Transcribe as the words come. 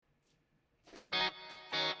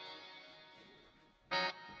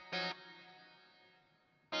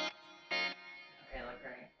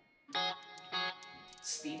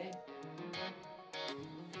speeding.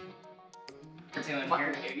 We're doing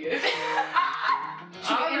Fucking here. idiot.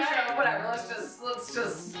 Intro, whatever. Let's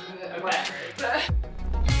just. Whatever.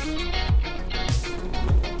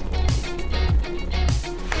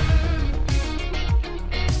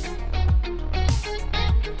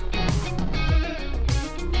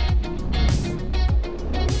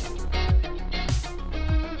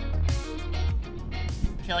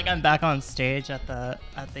 I feel like I'm back on stage at the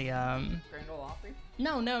Grand Ole Opry?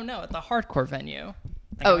 No, at the hardcore venue.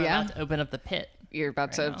 Like Oh, I'm yeah? about to open up the pit. You're about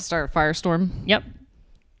Right to now. start a firestorm? Yep.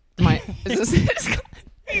 Is this...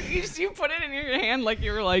 You put it in your hand like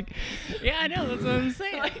you were like... Yeah, I know. That's what I'm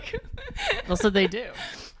saying. That's what they do.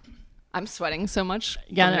 I'm sweating so much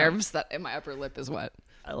Yeah, from I know. nerves that my upper lip is wet.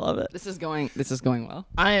 I love it. This is going well.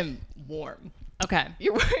 I am warm. Okay.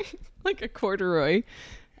 You're wearing like a corduroy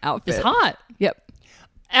outfit. It's hot. Yep.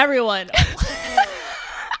 Everyone.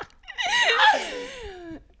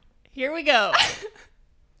 Here we go.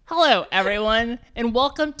 Hello, everyone, and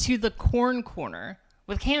welcome to the Corn Corner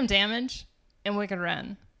with Cam Damage and Wicked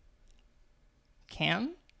Ren.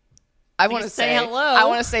 Cam? I want to say say hello. I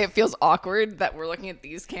want to say it feels awkward that we're looking at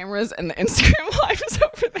these cameras and the Instagram live is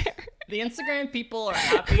over there. The Instagram people are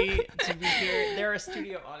happy to be here. They're a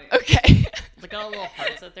studio audience. Okay. Look at all the little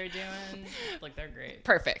hearts that they're doing. Like, they're great.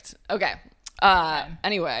 Perfect. Okay.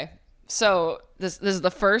 Anyway, so this is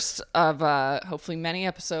the first of hopefully many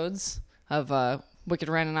episodes of Wicked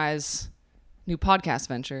Ren and I's new podcast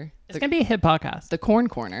venture, It's going to be a hit podcast. the Corn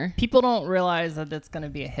Corner. People don't realize that it's going to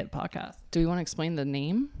be a hit podcast. Do we want to explain the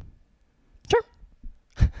name? Sure.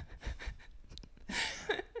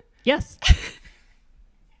 Yes.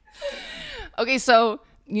 Okay, so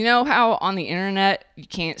you know how on the internet you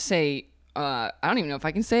can't say I don't even know if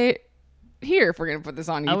I can say it here if we're gonna put this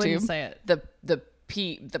on YouTube. I wouldn't say it.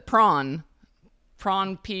 The prawn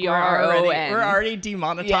P-R-O-N. We're already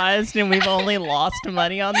demonetized and we've only lost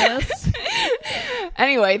money on this.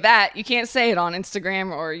 Anyway, that you can't say it on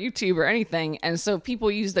Instagram or YouTube or anything, and so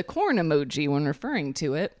people use the corn emoji when referring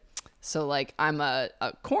to it. So like I'm a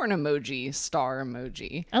corn emoji, star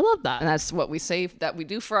emoji. I love that. And that's what we say that we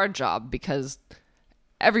do for our job because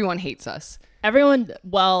everyone hates us. Everyone,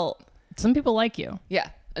 well, some people like you. Yeah,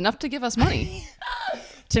 enough to give us money.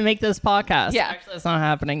 To make this podcast. Yeah. Actually, it's not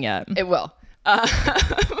happening yet. It will.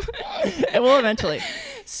 It will eventually.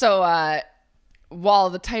 So while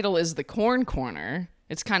the title is The Corn Corner,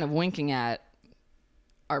 it's kind of winking at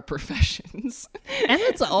our professions. And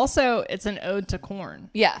it's an ode to corn.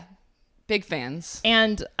 Yeah, big fans.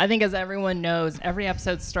 And I think as everyone knows, every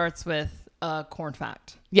episode starts with a corn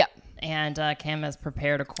fact. Yeah, And Cam has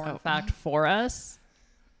prepared a corn fact for us.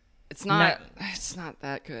 it's not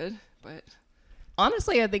that good, but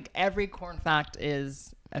Honestly, I think every corn fact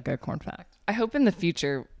is a good corn fact. I hope in the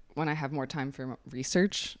future when I have more time for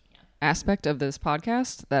research aspect of this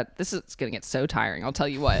podcast that this is going to get so tiring. I'll tell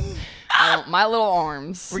you what. My little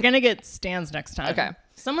arms. We're going to get stands next time. Okay.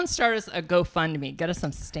 Someone start us a GoFundMe. Get us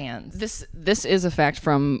some stands. This is a fact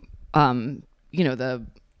from the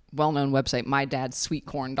well-known website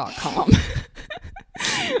mydadsweetcorn.com.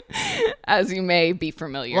 As you may be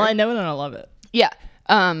familiar. Well, I know it and I love it. Yeah.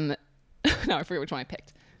 No, I forget which one I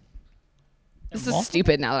picked. This is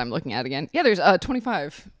stupid now that I'm looking at it again. Yeah, there's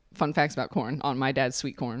 25 fun facts about corn on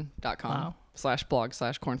mydadsweetcorn.com Wow.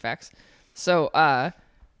 /blog/cornfacts. So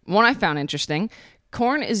one I found interesting.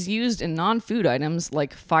 Corn is used in non-food items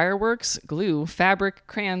like fireworks, glue, fabric,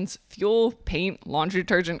 crayons, fuel, paint, laundry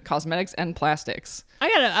detergent, cosmetics, and plastics. I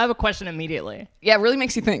have a question immediately. Yeah, it really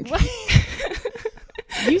makes you think.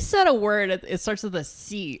 You said a word. It starts with a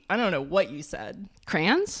C. I don't know what you said.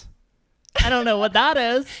 Crayons? I don't know what that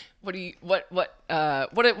is. What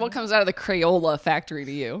comes out of the Crayola factory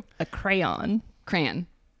to you? A crayon. Crayon.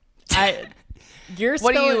 You're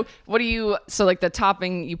What spelling. do you so like the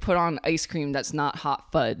topping you put on ice cream that's not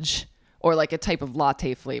hot fudge or like a type of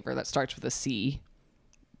latte flavor that starts with a C?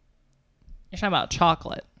 You're talking about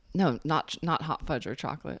chocolate. No, not hot fudge or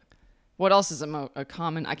chocolate. What else is a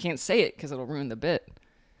common? I can't say it because it'll ruin the bit.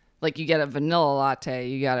 Like you get a vanilla latte,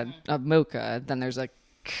 you got a mocha, then there's a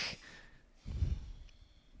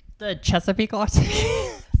The Chesapeake latte.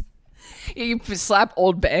 you slap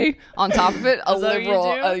Old Bay on top of it, a Is that what you liberal,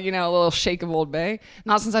 do? a little shake of Old Bay.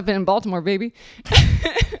 Not since I've been in Baltimore, baby.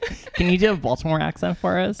 Can you do a Baltimore accent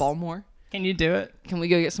for us? Baltimore. Can you do it? Can we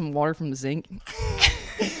go get some water from the zinc?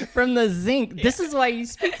 From the zinc. This is why you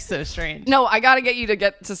speak so strange. No, I gotta get you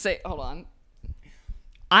to say. Hold on.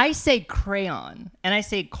 I say crayon and I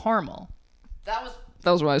say caramel. That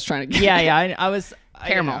was what I was trying to get. Yeah. I was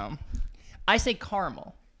Caramel. I say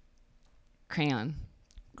caramel. Crayon.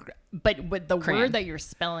 But the Crayon. word that you're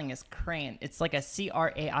spelling is crayon. It's like a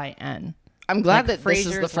Crain. I'm glad Like that this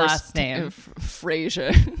is the Frasier's first last name.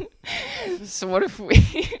 Frasier. So what if we?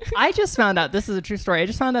 I just found out, this is a true story. I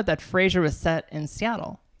just found out that Frasier was set in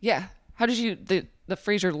Seattle. Yeah. How did you? The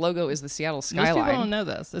Frasier logo is the Seattle Most skyline. people don't know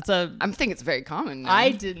this. It's a. I think it's very common now.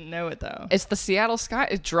 I didn't know it though. It's the Seattle sky.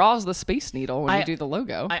 It draws the Space Needle when I- you do the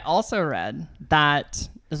logo. I also read that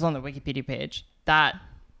this is on the Wikipedia page that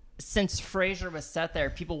since Frasier was set there,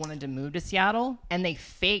 people wanted to move to Seattle, and they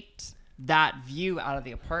faked that view out of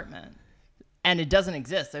the apartment, and it doesn't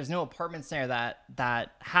exist. There's no apartments there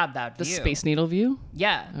that have that the view. Space Needle view.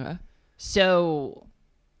 Yeah. So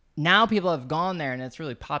now people have gone there, and it's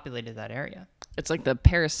really populated that area. It's like the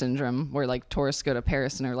Paris syndrome, where like tourists go to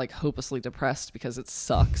Paris and are like hopelessly depressed because it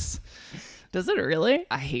sucks. Does it really?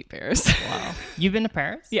 I hate Paris. Wow. You've been to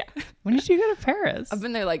Paris? Yeah, When did you go to Paris? I've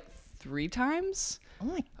been there like 3 times. Oh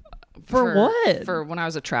my. For what? For when I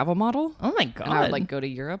was a travel model. Oh my god. And I would like go to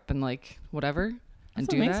Europe and like whatever and That's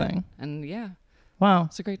do amazing. that. And yeah, Wow.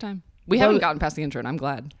 it's a great time. We Well- haven't gotten past the intro, and I'm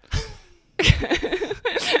glad.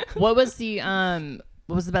 What was the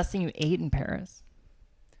best thing you ate in Paris?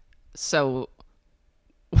 So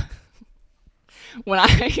when I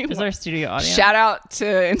Is our studio audience? shout out to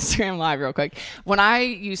Instagram Live real quick. When I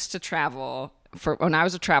used to travel when I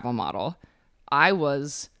was a travel model, I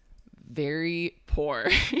was very poor.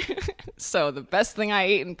 So the best thing I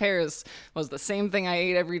ate in Paris was the same thing I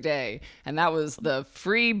ate every day, and that was the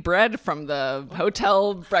free bread from the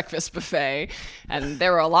hotel breakfast buffet. And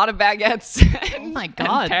there were a lot of baguettes and, Oh my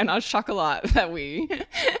God. and pain au chocolat that we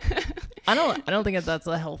I don't think that's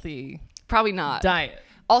a healthy probably not. diet.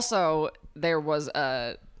 Also, there was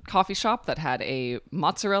a coffee shop that had a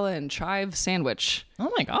mozzarella and chive sandwich.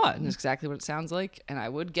 Oh my god. That's exactly what it sounds like. And I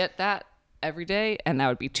would get that every day, and that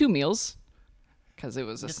would be 2 meals because it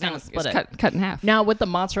was a Just kinda sandwich. It was split it. cut in half. Now with the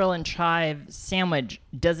mozzarella and chive sandwich,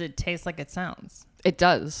 does it taste like it sounds? It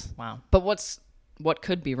does. Wow. But what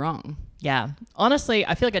could be wrong? Yeah. Honestly,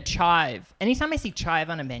 I feel like a chive. Anytime I see chive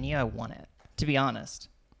on a menu, I want it. To be honest,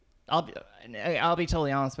 I'll be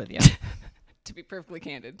totally honest with you. To be perfectly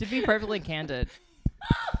candid. To be perfectly candid.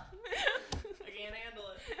 I can't handle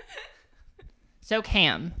it. So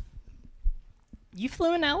Cam, you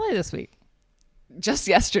flew in LA this week. Just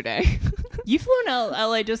yesterday. You flew in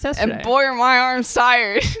LA just yesterday. And boy, are my arms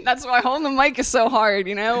tired. That's why holding the mic is so hard,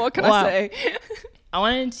 you know? What can Wow. I say? I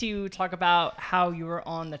wanted to talk about how you were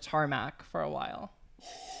on the tarmac for a while.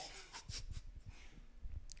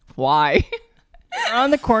 Why? We're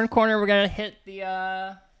on the corn corner. We're gonna hit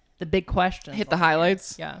the big questions. Hit the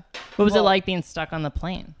highlights. Yeah. What was it Well- like being stuck on the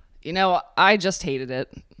plane? You know, I just hated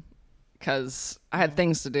it because I had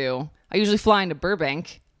things to do. I usually fly into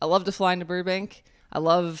Burbank. I love to fly into Burbank. I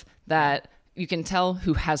love that you can tell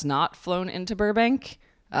who has not flown into Burbank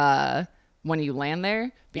when you land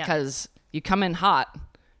there because you come in hot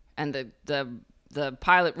and the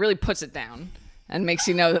pilot really puts it down and makes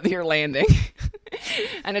you know that you're landing.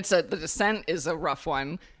 And the descent is a rough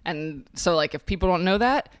one. And so like if people don't know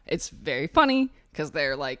that, it's very funny because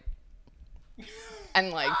they're like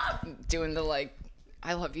and like doing the like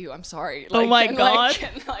I love you, I'm sorry. Oh Like, my and, God.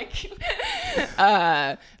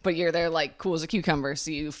 But you're there like cool as a cucumber,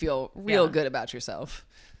 so you feel real Yeah. good about yourself.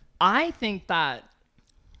 I think that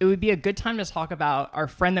it would be a good time to talk about our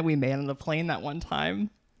friend that we made on the plane that one time.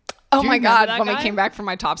 Oh you my remember God, that when guy? I came back from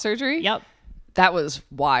my top surgery? Yep. That was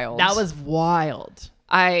wild. That was wild.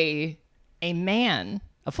 I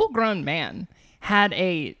A full-grown man, had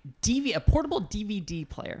a portable DVD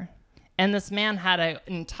player, and this man had an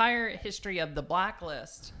entire history of the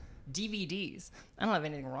Blacklist DVDs. I don't have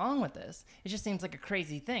anything wrong with this. It just seems like a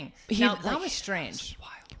crazy thing. Now, that was strange.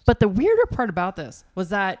 But the weirder part about this was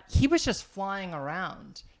that he was just flying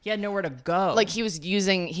around. He had nowhere to go. like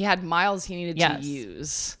he had miles he needed Yes. to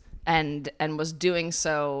use and was doing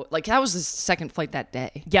so like that was his second flight that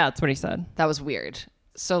day. yeah, that's what he said. That was weird.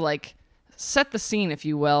 So like set the scene, if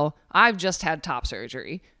you will. I've just had top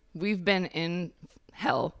surgery. We've been in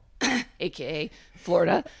hell, aka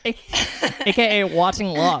Florida. AKA watching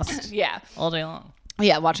Lost Yeah. all day long.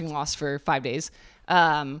 Yeah, watching Lost for 5 days.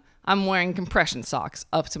 I'm wearing compression socks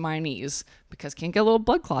up to my knees because can't get little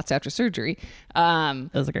blood clots after surgery.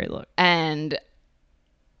 That was a great look. And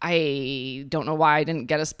I don't know why I didn't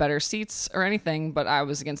get us better seats or anything, but I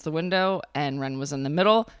was against the window and Ren was in the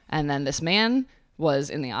middle. And then this man was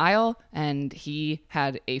in the aisle and he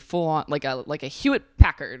had a full on, like a Hewlett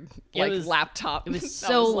Packard, laptop. It was that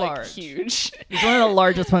so was, like, large. huge. It's one of the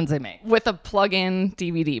largest ones they made. With a plug-in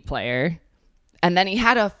DVD player. And then he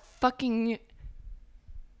had a fucking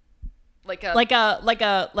Like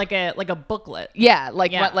a booklet. yeah,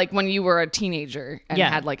 like Yeah. like when you were a teenager and Yeah.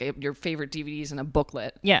 had like your favorite DVDs in a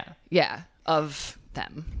booklet. Yeah. Yeah, of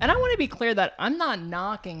them. And I want to be clear that I'm not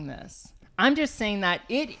knocking this. I'm just saying that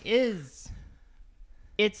it's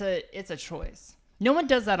a choice. No one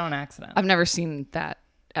does that on accident. I've never seen that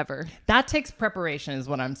ever. That takes preparation is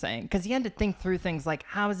what I'm saying. Because you had to think through things like,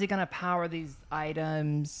 how is he going to power these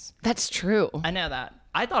items? That's true. I know that.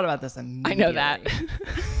 I thought about this I immediately. know that.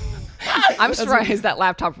 I'm surprised that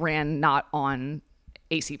laptop ran not on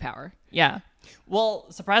AC power. Yeah. Well,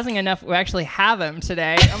 surprising enough, we actually have him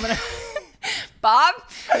today. I'm going to... Bob,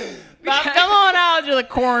 Bob, come on out to the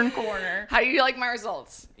corn corner. how do you like my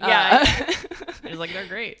results? Yeah. He's like, they're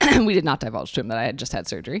great. We did not divulge to him that I had just had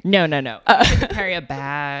surgery. No. We had to carry a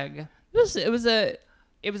bag. It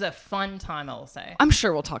was a fun time, I will say. I'm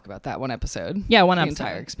sure we'll talk about that one episode. Yeah, one the episode.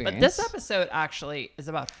 entire experience. But this episode actually is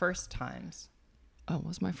about first times. Oh, it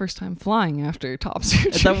was my first time flying after top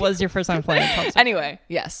surgery. That was your first time playing top surgery. Anyway,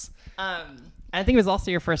 yes. I think it was also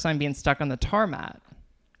your first time being stuck on the tarmac,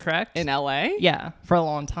 correct? In LA? Yeah, for a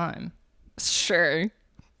long time. Sure.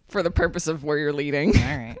 For the purpose of where you're leading.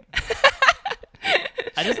 All right.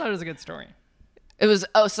 I just thought it was a good story. It was,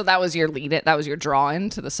 so that was your that was your draw in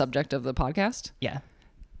to the subject of the podcast? Yeah.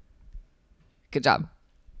 Good job.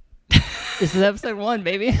 This is episode 1,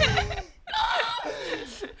 baby.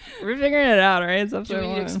 We're figuring it out, right? It's Do episode we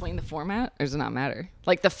need 1. to explain the format, or does it not matter?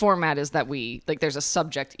 Like, the format is that there's a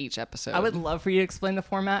subject each episode. I would love for you to explain the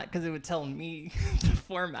format because it would tell me the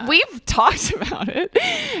format. We've talked about it.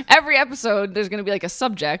 Every episode, there's going to be like a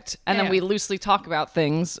subject, and Yeah. then we loosely talk about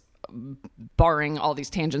things, barring all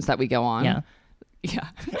these tangents that we go on. Yeah. Yeah.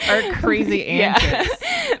 Our crazy antics.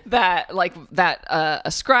 that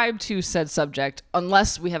ascribe to said subject,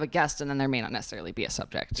 unless we have a guest, and then there may not necessarily be a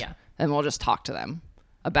subject. Yeah. And we'll just talk to them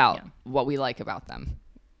about Yeah. what we like about them.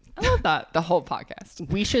 I love that. The whole podcast.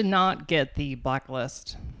 We should not get the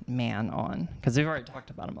blacklist man on because we've already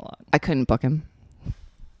talked about him a lot. I couldn't book him.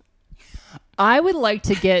 I would like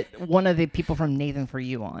to get one of the people from Nathan For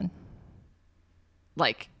You on.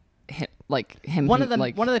 Like him. One of the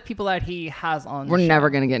like, one of the people that he has on. we're the show. never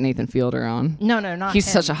going to get Nathan Fielder on. No, not He's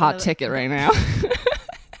him. such a One hot of the- ticket right now.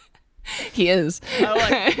 He is.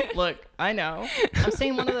 Look, I know. I'm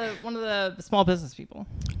saying one of the small business people.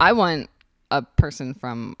 I want a person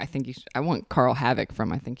from I want Carl Havoc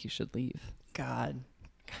from I Think You Should Leave. God,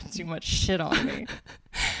 got too much shit on me.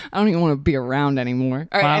 I don't even want to be around anymore.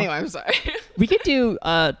 All right, Wow. anyway, I'm sorry. We could do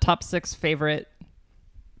top 6 favorite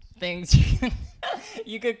things.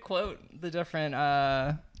 You could quote the different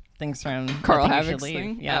things from Carl I Think You Should Havoc's Leave.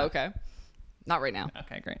 thing? Yeah. Oh, okay. Not right now.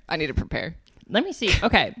 Okay, great. I need to prepare. Let me see.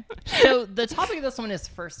 Okay. So the topic of this one is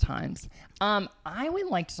first times. I would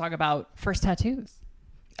like to talk about first tattoos.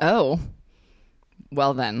 Oh.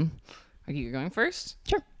 Well then. Are you going first?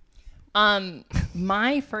 Sure.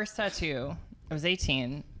 My first tattoo, I was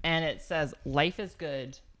 18, and it says "Life is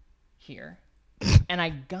good" here. And I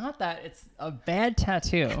got that. It's a bad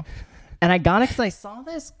tattoo. And I got it because I saw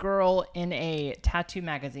this girl in a tattoo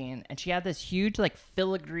magazine, and she had this huge, like,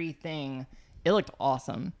 filigree thing. It looked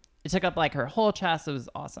awesome. It took up, like, her whole chest. It was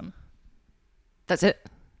awesome. That's it.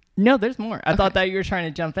 No, there's more. I thought that you were trying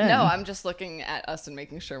to jump in. No, I'm just looking at us and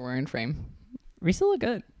making sure we're in frame. Risa look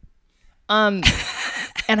good. And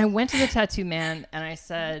I went to the tattoo man and I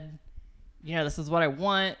said, this is what I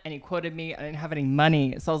want. And he quoted me. I didn't have any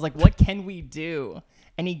money. So I was like, what can we do?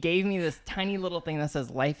 And he gave me this tiny little thing that says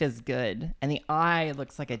life is good. And the eye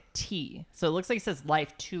looks like a T. So it looks like it says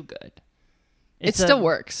life too good. It still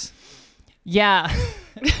works. Yeah.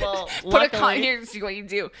 Well, Put a comma. Here's what you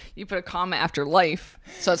do. You put a comma after life.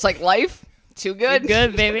 So it's like life, too good.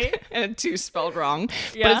 Good, baby. And a 2 spelled wrong.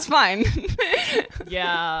 Yeah. But it's fine.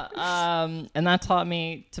 Yeah. And that taught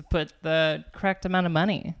me to put the correct amount of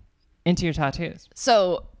money into your tattoos.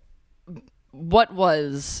 So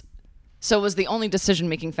was the only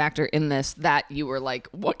decision-making factor in this that you were like,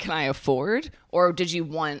 what can I afford? Or did you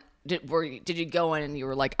go in and you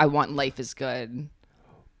were like, I want life is good?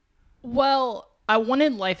 Well, I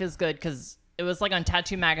wanted Life is Good because it was like on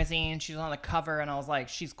Tattoo Magazine. She was on the cover, and I was like,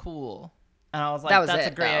 she's cool. And I was like, that's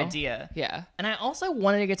a great idea. Yeah. And I also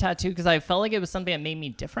wanted to get tattooed because I felt like it was something that made me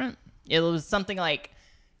different. It was something like,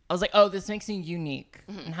 I was like, oh, this makes me unique.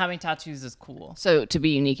 And having tattoos is cool. So to be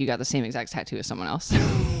unique, you got the same exact tattoo as someone else.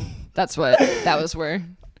 That was where.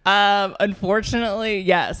 Unfortunately,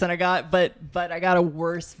 yes. And I got, but I got a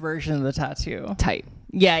worse version of the tattoo. Tight.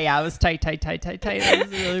 Yeah. I was tight. It was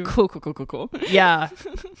really Cool. Yeah.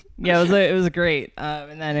 It was great.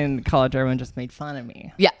 And then in college, everyone just made fun of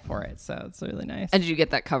me. Yeah. For it, so it's really nice. And did you get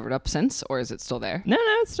that covered up since, or is it still there? No,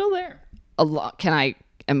 it's still there. A lot. Can I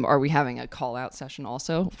And are we having a call out session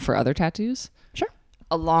also for other tattoos Sure.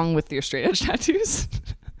 along with your straight edge tattoos?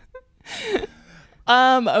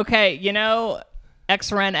 Okay,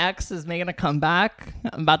 XRen X is making a comeback.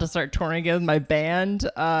 I'm about to start touring again with my band.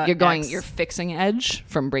 You're fixing Edge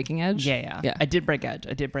from Breaking Edge? Yeah. I did break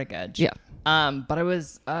Edge. Yeah. But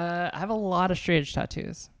I have a lot of straight edge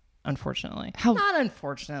tattoos, unfortunately. Not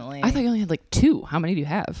unfortunately. I thought you only had like 2. How many do you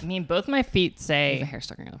have? I mean, both my feet You say. have a hair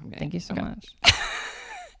stuck in your lip. Thank you so much.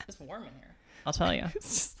 It's warm in here. I'll tell you.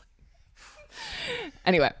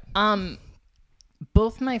 Anyway.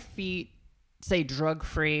 Both my feet say drug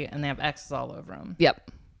free, and they have X's all over them.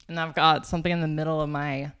 Yep. And I've got something in the middle of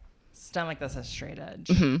my stomach that says straight edge.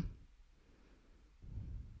 Mm-hmm. And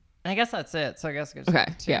I guess that's it. So I guess it's Okay.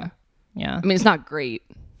 two. Yeah. Yeah. I mean, it's not great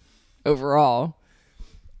overall.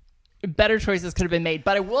 Better choices could have been made,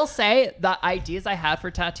 but I will say the ideas I had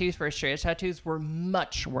for tattoos, for straight edge tattoos, were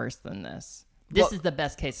much worse than this. This is the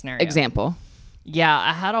best case scenario. Example. Yeah,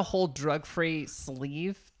 I had a whole drug-free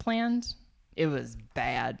sleeve planned. It was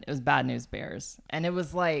bad. It was bad news bears. And it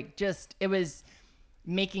was it was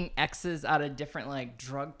making X's out of different like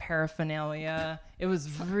drug paraphernalia. It was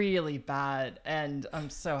really bad. And I'm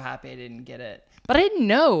so happy I didn't get it. But I didn't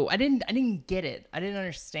know. I didn't get it. I didn't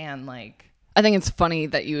understand I think it's funny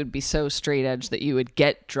that you would be so straight edge that you would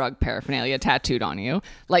get drug paraphernalia tattooed on you.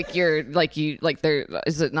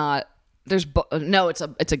 Is it not? No, it's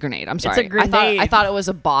a grenade. I'm sorry. It's a grenade. I thought it was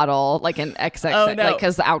a bottle, like an XXX, Oh, no. like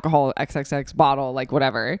because the alcohol XXX bottle, like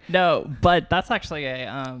whatever. No, but that's actually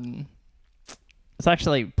it's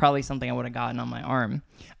actually probably something I would have gotten on my arm.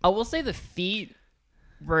 I will say the feet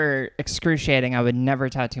were excruciating. I would never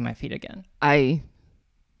tattoo my feet again. I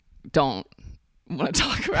don't want to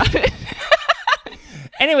talk about it.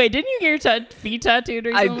 Anyway, didn't you get your feet tattooed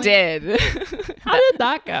or something? I did. How did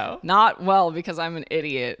that go? Not well because I'm an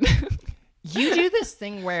idiot. You do this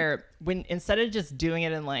thing where when instead of just doing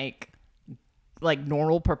it in like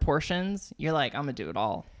normal proportions, you're like, I'm gonna do it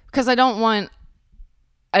all. Because I don't want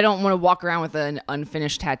to walk around with an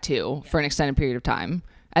unfinished tattoo for an extended period of time.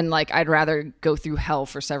 And I'd rather go through hell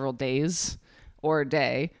for several days or a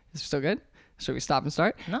day. Is it still good? Should we stop and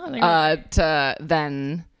start? No, I think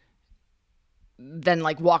to then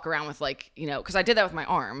walk around with because I did that with my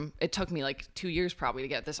arm. It took me 2 years probably to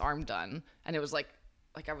get this arm done. And it was I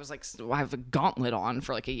have a gauntlet on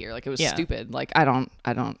for a year. It was stupid. I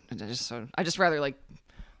just rather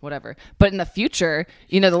whatever. But in the future,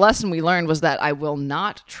 the lesson we learned was that I will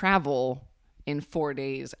not travel in 4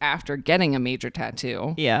 days after getting a major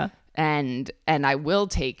tattoo. Yeah. And I will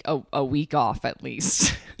take a week off at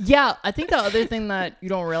least. Yeah, I think the other thing that you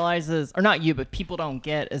don't realize is, or not you, but people don't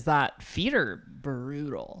get, is that feet are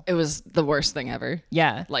brutal. It was the worst thing ever.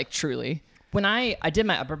 Yeah. Truly. When I did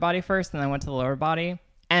my upper body first, and then I went to the lower body.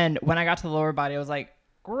 And when I got to the lower body, I was like,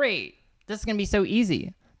 great, this is going to be so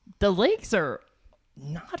easy. The legs are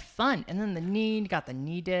not fun. And then the knee, got the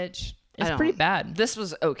knee ditch. It's pretty bad. This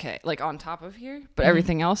was okay, on top of here, but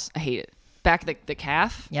everything else, I hate it. Back the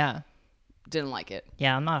calf, Yeah. didn't like it.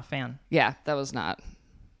 Yeah, I'm not a fan. Yeah, that was not.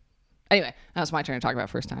 Anyway, now it's my turn to talk about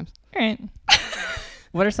first times. All right.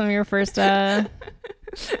 What are some of your first times?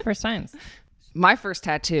 My first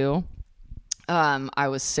tattoo, I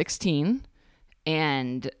was 16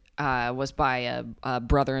 and was by a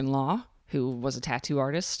brother-in-law who was a tattoo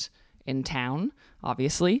artist in town,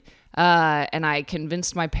 obviously. And I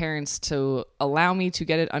convinced my parents to allow me to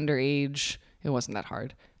get it underage. It wasn't that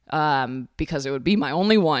hard because it would be my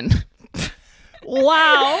only one.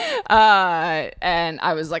 Wow. And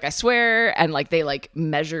I was like, I swear. And they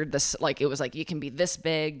measured this, it was you can be this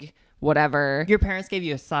big, whatever. Your parents gave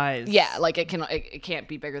you a size. Yeah, it can't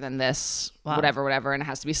be bigger than this, Wow. whatever, and it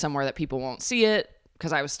has to be somewhere that people won't see it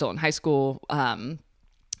because I was still in high school, and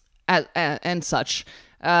such.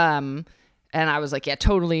 And I was like, yeah,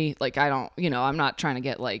 totally. I don't, I'm not trying to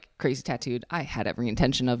get crazy tattooed. I had every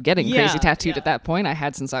intention of getting crazy tattooed at that point. I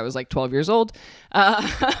had since I was 12 years old.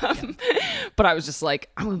 But I was just I'm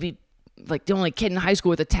gonna be the only kid in high school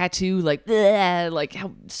with a tattoo,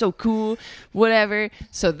 how so cool, whatever.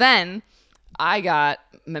 So then I got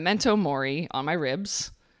Memento Mori on my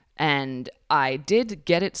ribs, and I did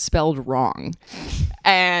get it spelled wrong.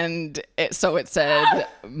 And so it said,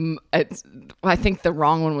 I think the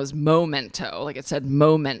wrong one was Momento. It said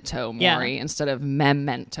Momento Mori instead of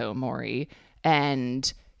Memento Mori.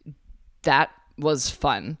 And that was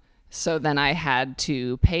fun. So then I had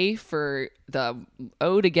to pay for the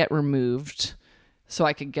O to get removed so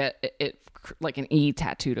I could get it an E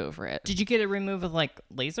tattooed over it. Did you get it removed with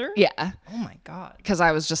laser? Yeah. Oh my God. Because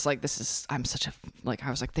I was just I'm such a, I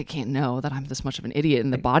was they can't know that I'm this much of an idiot in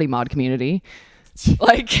the body mod community.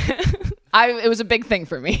 Like, it was a big thing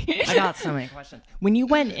for me. I got so many questions. When you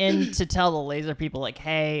went in to tell the laser people, like,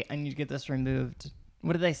 hey, I need to get this removed,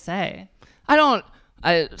 what did they say?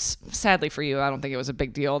 Sadly for you, I don't think it was a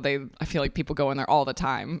big deal. I feel like people go in there all the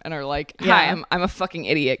time and are like, hi, Yeah. I'm a fucking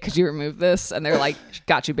idiot. Could you remove this? And they're like,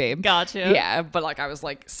 got you, babe. Got you. Yeah. But like, I was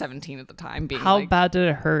like 17 at the time being How like, bad did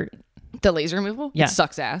it hurt? the laser removal? Yeah. It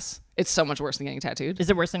sucks ass. It's so much worse than getting tattooed. Is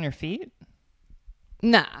it worse on your feet?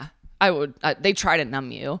 Nah. They try to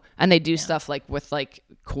numb you and they do stuff like with like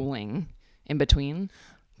cooling in between,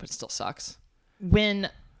 but it still sucks.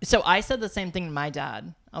 So I said the same thing to my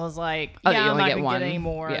dad. I was like, Oh, you I'm only not get going to one? get any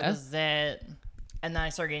more. Yeah. This is it. And then I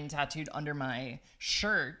started getting tattooed under my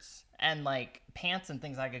shirts and like pants and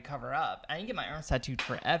things I could cover up. I didn't get my arms tattooed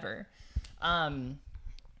forever.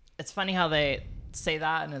 It's funny how they say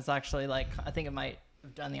that, and it's actually like, I think it might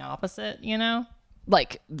have done the opposite, you know?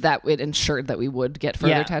 Like that it ensured that we would get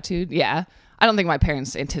further Yeah. tattooed. Yeah. I don't think my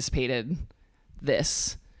parents anticipated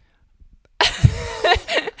this.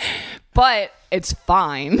 But it's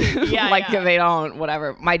fine. Yeah, like yeah. they don't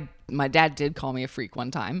whatever. My dad did call me a freak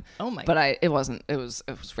one time. Oh my But it was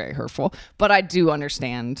very hurtful. But I do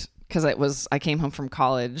understand cuz I came home from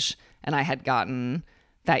college and I'd gotten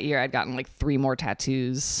like 3 more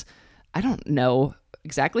tattoos. I don't know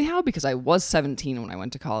exactly how because I was 17 when I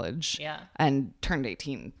went to college. Yeah. And turned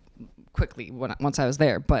 18 quickly once I was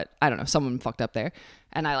there, but I don't know, someone fucked up there.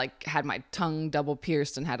 And I like had my tongue double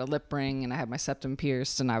pierced and had a lip ring and I had my septum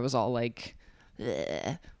pierced and I was all like,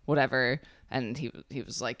 "Ugh," whatever. And he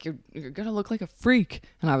was like, you're gonna look like a freak.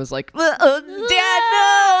 And I was like, Dad,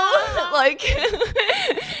 no! Like,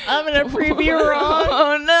 I'm going to prove you wrong.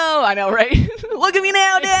 Oh no, I know, right? Look at me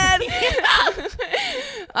now, Dad.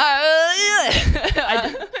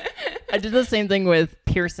 I did the same thing with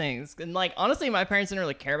piercings. And like, honestly, my parents didn't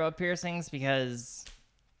really care about piercings because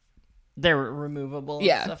they're removable and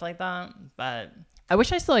Yeah. stuff like that. But I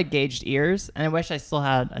wish I still had gauged ears, and I wish I still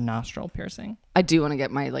had a nostril piercing. I do want to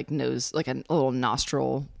get my like nose, like a little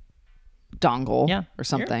nostril dongle Yeah. or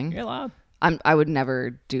something. You're allowed. I would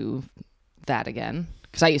never do that again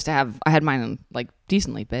because I had mine like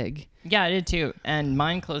decently big. Yeah, I did too. And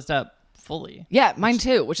mine closed up fully. Yeah, mine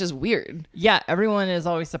too, which is weird. Yeah, everyone is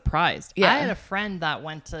always surprised. Yeah. I had a friend that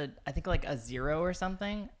went to, I think, like a 0 or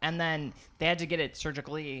something, and then they had to get it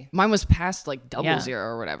surgically. Mine was past like double Yeah. 0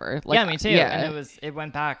 or whatever. Like, Yeah, me too. Yeah, And it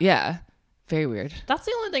went back. yeah, very weird. That's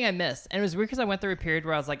the only thing I missed. And it was weird because I went through a period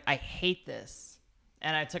where I was like, I hate this.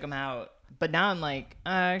 And I took them out. But now I'm like,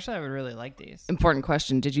 actually, I would really like these. Important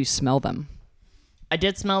question: did you smell them? I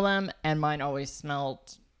did smell them, and mine always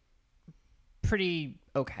smelled pretty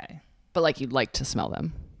okay. But like you'd like to smell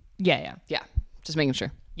them? Yeah. Yeah, just making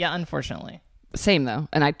sure. Yeah, unfortunately. Same though,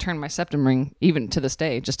 and I turned my septum ring even to this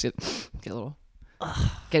day just to get a little,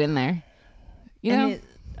 get in there. You know?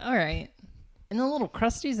 All right. And the little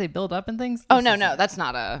crusties they build up and things. Oh no, that's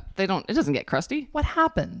not a. They don't. It doesn't get crusty. What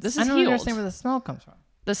happens? This I is don't healed. understand where the smell comes from.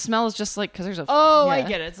 The smell is just like because there's a. Oh, yeah. I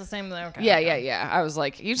get it. It's the same. Okay. Yeah. I was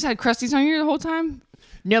like, you just had crusties on you the whole time.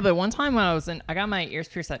 No, but one time when I got my ears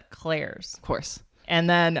pierced at Claire's, Of course. and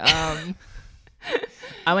then I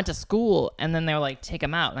went to school, and then they were like, take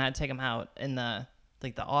them out, and I had to take them out in the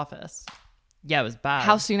office. Yeah, it was bad.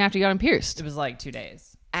 How soon after you got them pierced? It was like 2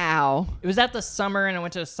 days. Ow. It was at the summer, and I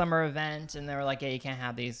went to a summer event, and they were like, yeah, you can't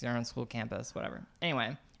have these. They're on school campus, whatever.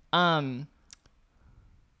 Anyway,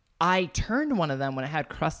 I turned one of them when it had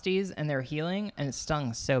crusties, and they were healing, and it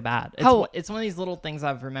stung so bad. It's one of these little things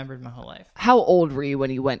I've remembered my whole life. How old were you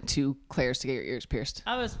when you went to Claire's to get your ears pierced?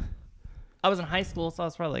 I was in high school, so I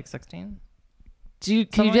was probably like 16. Can you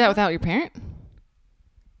Something do that like without your parent?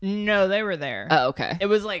 No, they were there. Oh, okay. It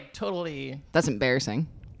was like totally. That's embarrassing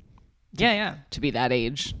Yeah. to be that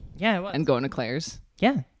age Yeah, it was. and going to Claire's.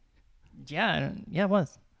 Yeah, it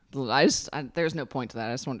was. There's no point to that.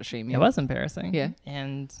 I just wanted to shame you. It was embarrassing. Yeah.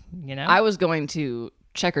 And, I was going to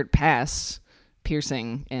Checkered Pass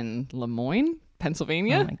piercing in Lemoyne,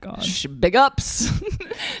 Pennsylvania. Oh my God. Big ups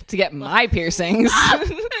to get my piercings.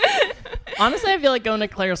 honestly, I feel like going to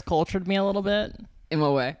Claire's cultured me a little bit. In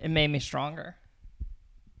what way? It made me stronger.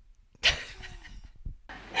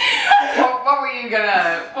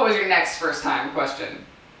 What was your next first time question?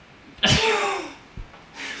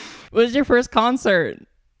 What was your first concert?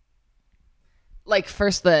 Like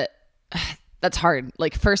first that's hard.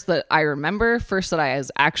 Like first that I remember, first that I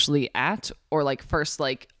was actually at, or like first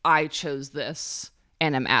like I chose this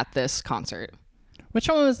and am at this concert. Which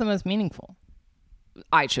one was the most meaningful?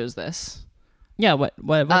 I chose this. Yeah, what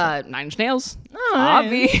was it? Nine Inch Nails. Oh,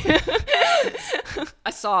 Obvi. I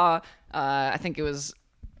saw I think it was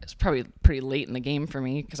it's probably pretty late in the game for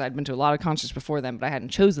me because I'd been to a lot of concerts before then, but I hadn't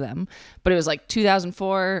chose them. But it was like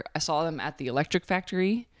 2004. I saw them at the Electric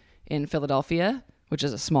Factory in Philadelphia, which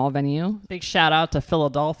is a small venue. Big shout out to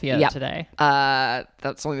Philadelphia Yep. today.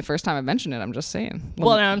 That's only the first time I mentioned it. I'm just saying.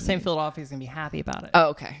 Well, no, I'm saying Philadelphia's going to be happy about it. Oh,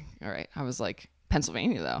 okay. All right. I was like,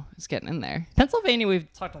 Pennsylvania, though. It's getting in there. Pennsylvania,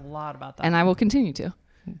 we've talked a lot about that. And I will continue to.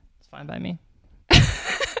 It's fine by me.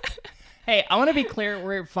 Hey, I want to be clear.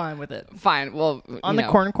 We're fine with it. Fine. Well, On the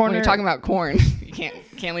corn corner- when you're talking about corn, you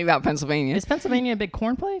can't leave out Pennsylvania. Is Pennsylvania a big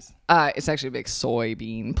corn place? It's actually a big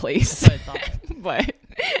soybean place. That's what I thought.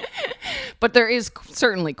 but there is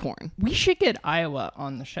certainly corn. We should get Iowa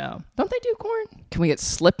on the show. Don't they do corn? Can we get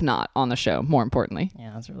Slipknot on the show? More importantly.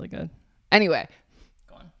 Yeah, that's really good. Anyway,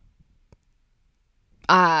 Go on.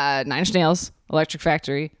 Nine Inch Nails, Electric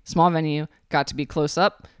Factory, small venue. Got to be close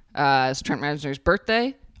up. It's Trent Reznor's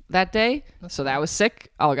birthday that day, so that was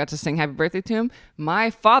sick. I got to sing happy birthday to him. My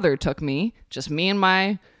father took me, just me and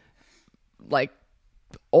my like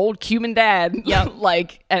old Cuban dad. Yep.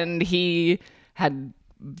 Like, and he had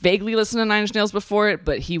vaguely listened to Nine Inch Nails before it,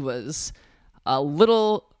 but he was a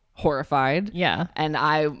little horrified. Yeah. And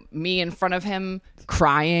me in front of him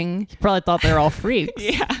crying. You probably thought they were all freaks.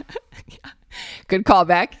 Yeah. Good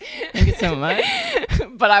callback. Thank you so much.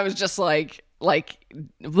 But I was just blah, and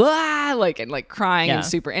crying Yeah. and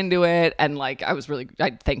super into it. And like, I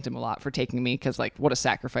thanked him a lot for taking me because like, what a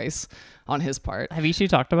sacrifice on his part. Have you two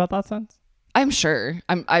talked about that since? I'm sure.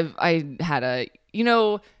 I had a,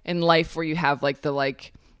 in life where you have I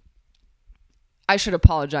should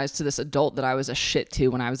apologize to this adult that I was a shit to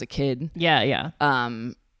when I was a kid. Yeah, yeah.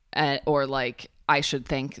 Or like, I should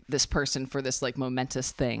thank this person for this like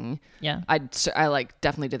momentous thing. Yeah. I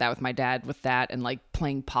definitely did that with my dad with that, and like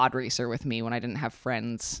playing Pod Racer with me when I didn't have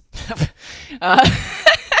friends. When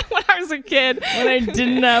I was a kid. When I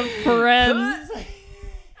didn't have friends.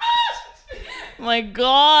 My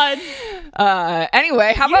God.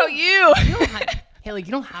 Anyway, how about you? Haley,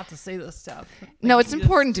 you don't have to say this stuff. No, it's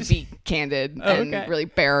important to be candid and okay. really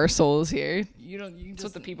bare our souls here. You don't. You That's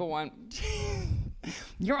what the people want.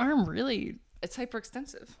 Your arm really. It's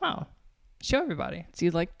hyperextensive. Wow. Show everybody. Do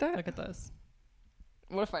you like that? Look at this.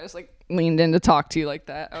 What if I just like leaned in to talk to you like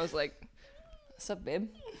that? I was like, "What's up, babe?"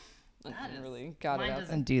 I really got it Mine out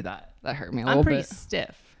doesn't there. do that. That hurt me a I'm little pretty bit.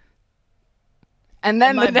 stiff. And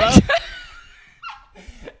then my the next.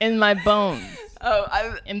 In my bones.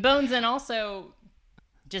 Oh, In bones and also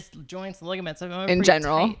just joints and ligaments. I'm a In pretty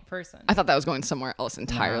general? tight person. I thought that was going somewhere else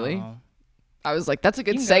entirely. No. I was like, that's a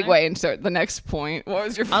good You can go segue into the next point. What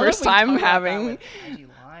was your I don't know if first we can time talk about that having? with IG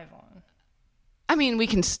Live on. I mean,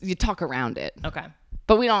 you talk around it, Okay.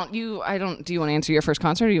 but we don't. Do you want to answer your first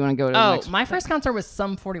concert, or do you want to go to the Oh, next? my first concert was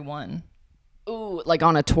Sum 41. Ooh, like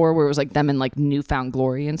on a tour where it was like them in like Newfound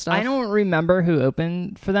Glory and stuff. I don't remember who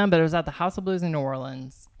opened for them, but it was at the House of Blues in New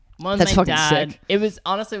Orleans. One That's my fucking dad. sick. It was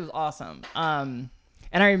awesome.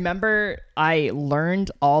 And I remember I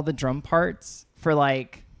learned all the drum parts for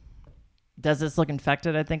like Does This Look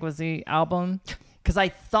Infected, I think was the album. Because I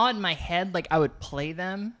thought in my head like I would play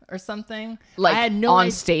them or something. Like I had no on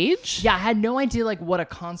idea. stage. Yeah, I had no idea like what a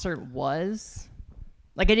concert was.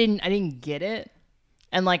 Like I didn't get it.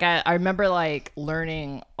 And like I remember like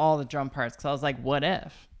learning all the drum parts because I was like, what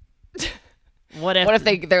if? What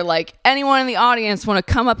if they're like, anyone in the audience want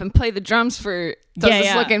to come up and play the drums for Does Yeah, This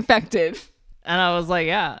yeah. Look Infected? And I was like,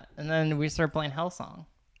 yeah. And then we started playing Hellsong.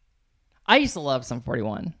 I used to love Sum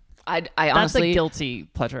 41. I That's honestly, a guilty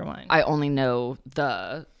pleasure of mine. I only know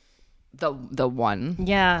the one.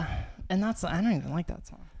 Yeah. And I don't even like that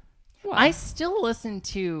song. Wow. I still listen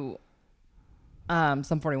to Sum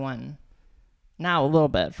 41 now a little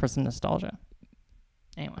bit for some nostalgia.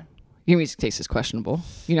 Anyway. Your music taste is questionable.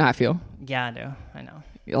 You know how I feel. Yeah, I do. I know.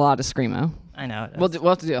 A lot of screamo. I know. It is. We'll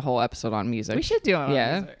have to do a whole episode on music. We should do it on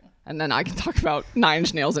Yeah. music. And then I can talk about Nine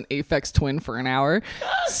Inch Nails and Aphex Twin for an hour.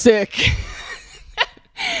 Sick.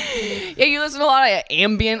 Yeah, you listen to a lot of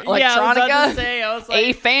ambient electronica. Yeah, I was about to say, I was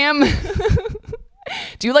like, AFAM.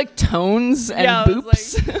 Do you like tones and Yeah, I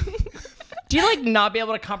was boops? do you like not be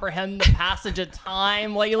able to comprehend the passage of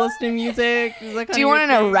time while you listen to music? Is that Do kinda you your want an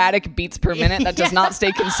thing? erratic beats per minute that does not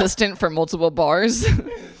stay consistent for multiple bars?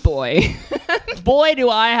 Boy. Boy, do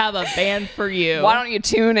I have a band for you. Why don't you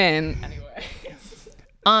tune in? Anyway.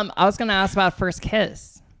 I was gonna ask about First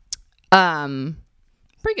Kiss.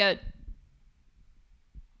 Pretty good.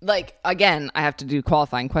 Like, again, I have to do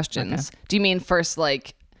qualifying questions. Okay. Do you mean first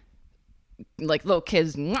like little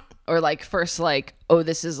kids, mwah, or like first like, oh,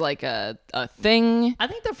 this is like a thing? I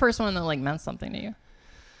think the first one that like meant something to you.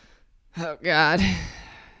 Oh God.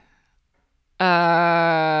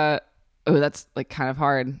 Oh, that's like kind of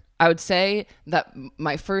hard. I would say that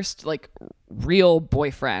my first like real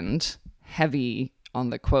boyfriend, heavy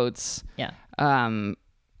on the quotes. Yeah.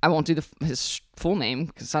 I won't do his full name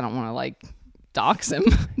because I don't want to like dox him,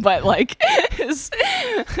 but like his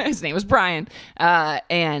name was Brian,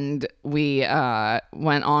 and we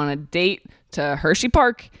went on a date to Hershey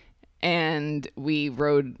Park, and we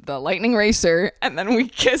rode the Lightning Racer, and then we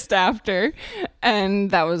kissed after, and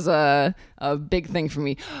that was a big thing for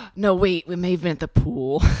me. No, wait, we may have been at the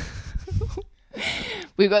pool.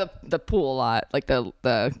 We go to the pool a lot, like the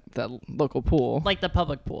local pool. Like the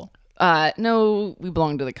public pool. No, we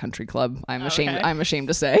belong to the country club. I'm ashamed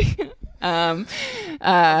to say. That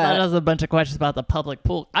has a bunch of questions about the public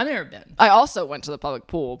pool. I've never been. I also went to the public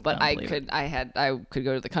pool, but I believe could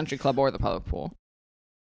go to the country club or the public pool.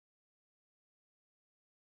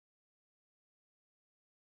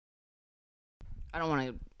 I don't want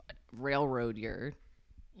to railroad your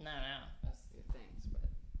No. That's your things, but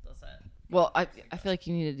that's it. Well, I feel like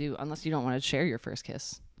you need to do, unless you don't want to share your first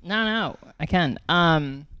kiss. No, I can.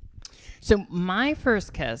 So my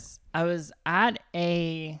first kiss, I was at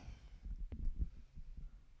like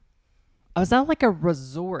a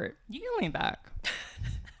resort. You can lean back.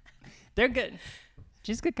 They're good.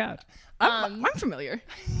 She's a good couch. I'm familiar.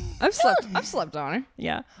 I've slept on her.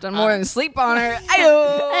 Yeah. Done more than sleep on her.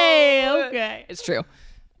 Ayo! Hey, okay. It's true.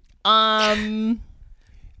 I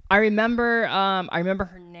remember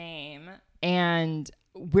her name, and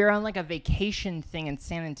we're on like a vacation thing in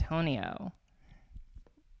San Antonio.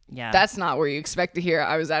 Yeah. That's not where you expect to hear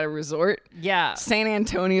I was at a resort. Yeah. San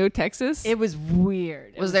Antonio, Texas. It was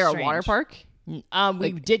weird. Was there a water park?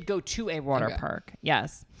 We did go to a water park.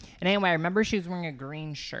 Yes. And anyway, I remember she was wearing a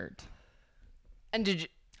green shirt. And did you?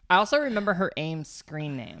 I also remember her AIM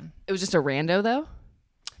screen name. It was just a rando though.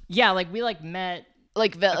 Yeah, like we like met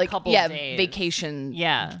like couple days. Vacation.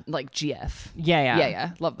 Yeah, like GF.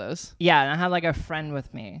 Yeah. Love those. Yeah, and I had like a friend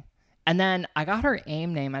with me, and then I got her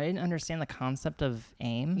AIM name. I didn't understand the concept of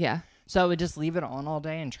AIM. Yeah. So I would just leave it on all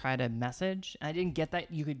day and try to message. And I didn't get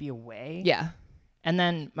that you could be away. Yeah. And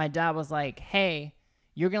then my dad was like, "Hey,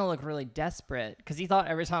 you're gonna look really desperate," because he thought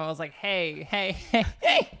every time I was like, "Hey."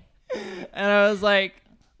 And I was like,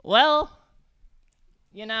 well,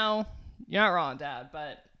 you're not wrong, Dad.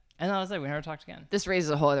 But and I was like, we never talked again. This raises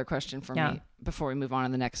a whole other question for me before we move on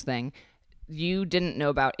to the next thing. You didn't know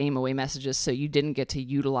about AIM away messages, so you didn't get to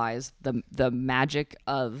utilize the magic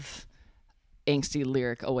of angsty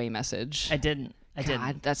lyric away message. I didn't.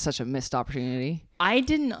 That's such a missed opportunity. I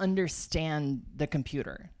didn't understand the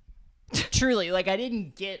computer. Truly, like I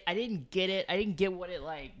didn't get it. I didn't get what it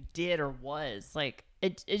like did or was. Like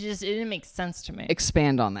it didn't make sense to me.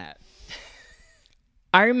 Expand on that.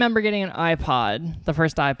 I remember getting an iPod, the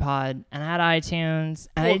first iPod, and I had iTunes.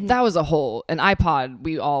 And that was an iPod.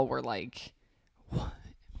 We all were like, what?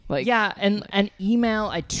 Like, yeah, and email.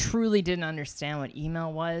 I truly didn't understand what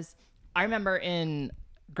email was. I remember in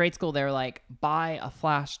grade school they were like, buy a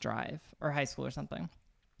flash drive, or high school or something,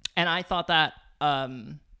 and I thought that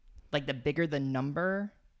like the bigger the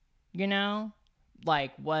number,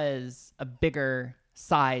 like was a bigger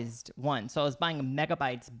sized one. So I was buying a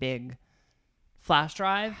megabytes big flash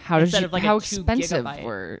drive how expensive gigabyte.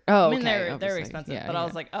 were? I mean, they're expensive, but I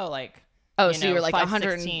was like, so you were like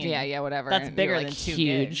 100, whatever. That's bigger like than 2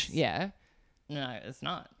 huge. gigs. Yeah, no, it's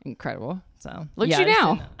not. Incredible. So look at you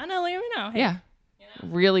now. I know, look at me now. Hey, yeah,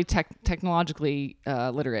 really technologically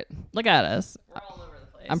literate. Look at us. We're all over the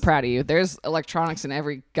place. I'm proud of you. There's electronics in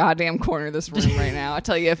every goddamn corner of this room right now. I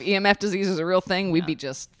tell you, if EMF disease is a real thing, we'd be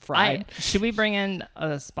just fried. Should we bring in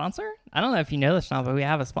a sponsor? I don't know if you know this, Sean, but we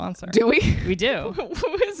have a sponsor. Do we? We do.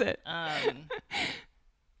 Who is it?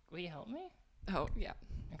 Will you help me? Oh, yeah.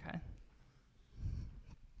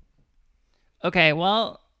 Okay,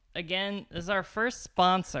 well, again, this is our first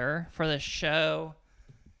sponsor for the show.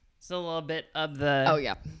 It's a little bit of the... Oh,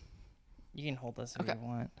 yeah. You can hold this if you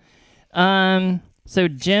want. So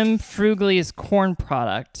Jim Frugley's corn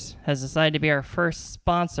product has decided to be our first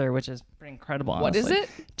sponsor, which is pretty incredible, honestly. What is it?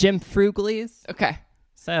 Jim Frugley's. Okay.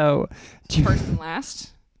 So... First and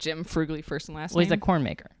last? Jim Frugley, first and last Well, name? he's a corn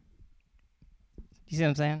maker. You see what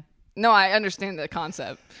I'm saying? No, I understand the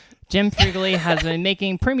concept. Jim Frugley has been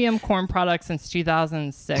making premium corn products since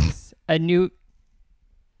 2006. I'm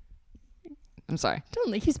sorry.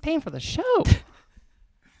 He's paying for the show.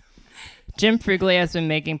 Jim Frugley has been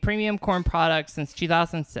making premium corn products since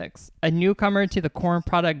 2006. A newcomer to the corn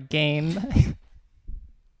product game.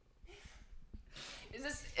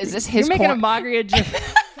 Is this his You're corn? making a mockery of Jim.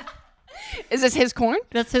 Is this his corn?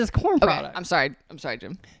 That's his corn product. I'm sorry,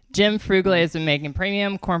 Jim. Jim Frugley has been making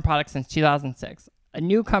premium corn products since 2006. A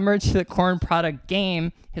newcomer to the corn product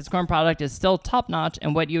game, his corn product is still top-notch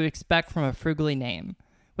and what you would expect from a frugally name,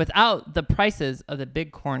 without the prices of the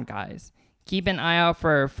big corn guys. Keep an eye out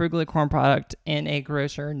for a frugally corn product in a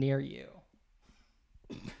grocer near you.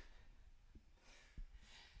 I'm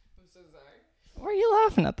so sorry. Why are you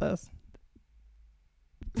laughing at this?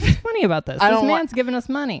 What's funny about this? This man's giving us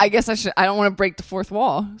money. I guess I don't want to break the fourth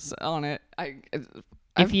wall on it.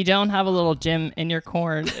 If you don't have a little gym in your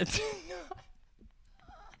corn, it's...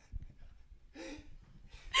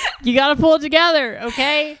 You gotta pull it together,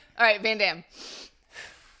 okay? All right, Van Damme.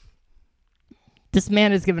 This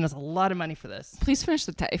man has given us a lot of money for this. Please finish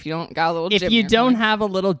the if you don't got a little gym. If you don't have a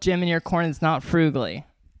little gym in your corn, it's not frugally.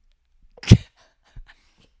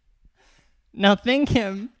 Now thank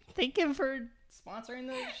him for sponsoring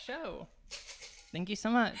the show. Thank you so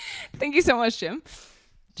much. Thank you so much, Jim.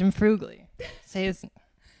 Jim Frugally. Say his...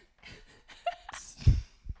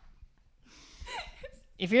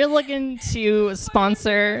 If you're looking to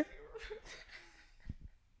sponsor...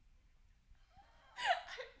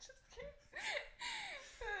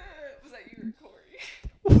 Was that you or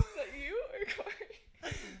Corey? Was that you or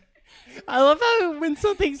Corey? I love how when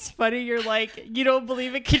something's funny, you're like, you don't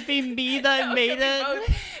believe it could be me that made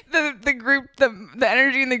it. The group, the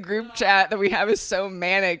energy in the group chat that we have is so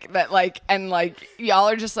manic that y'all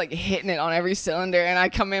are just like hitting it on every cylinder, and I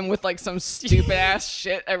come in with like some stupid ass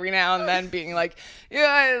shit every now and then, being like,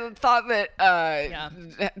 yeah, I thought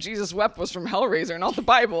that Jesus wept was from Hellraiser, not the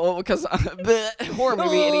Bible, because horror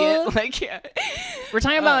movie idiot. Like, yeah. We're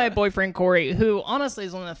talking about my boyfriend Corey, who honestly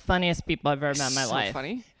is one of the funniest people I've ever met in my life.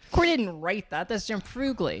 Funny. Corey didn't write that. That's Jim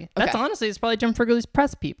Frugally. That's Okay. honestly, it's probably Jim Frugally's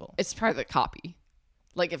press people. It's probably the copy.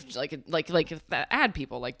 Like if the ad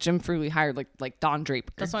people, like Jim Frugally hired like Don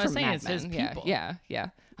Draper. That's what I'm from saying, Mad it's his Men. people. Yeah.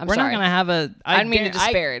 I'm We're sorry. not gonna have a. I didn't mean to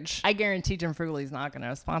disparage. I guarantee Jim Frugally's not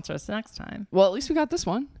gonna sponsor us next time. Well, at least we got this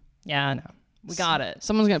one. Yeah, I know. We got it.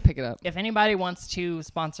 Someone's gonna pick it up. If anybody wants to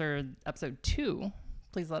sponsor episode 2,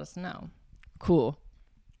 please let us know. Cool.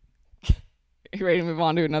 You ready to move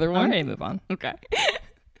on to another one? I'm ready to move on. Okay.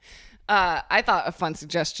 I thought a fun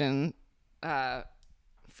suggestion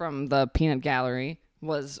from the Peanut Gallery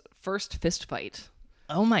was first fist fight,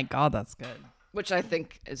 Oh my god, that's good. which I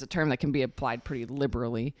think is a term that can be applied pretty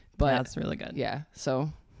liberally. But Yeah, that's really good. yeah,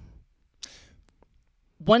 so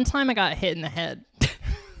One time I got hit in the head.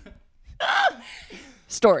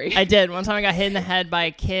 story. I did. One time I got hit in the head by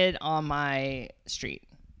a kid on my street.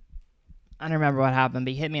 I don't remember what happened,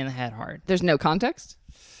 but he hit me in the head hard. There's no context.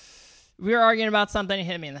 We were arguing about something, he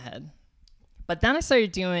hit me in the head. But then I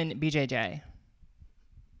started doing BJJ.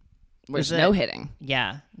 There's Is it- no hitting.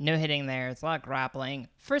 Yeah, no hitting there. It's a lot of grappling.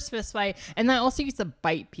 First fist fight. And then I also used to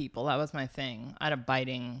bite people. That was my thing. I had a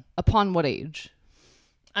biting. Upon what age?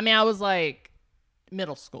 I mean, I was like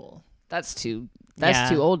middle school. That's too Yeah.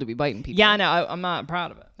 old to be biting people. Yeah, I know. I'm not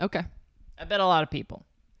proud of it. Okay. I bit a lot of people.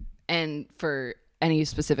 And for any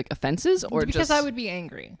specific offenses or Because just I would be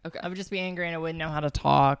angry. Okay. I would just be angry and I wouldn't know how to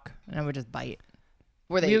talk. And I would just bite.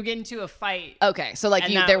 were they We would get into a fight. okay? So like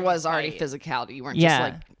And you, that there was was already fight. physicality. You weren't Yeah. just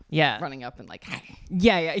like Yeah. running up and like, hey.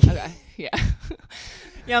 Yeah. Okay. Yeah.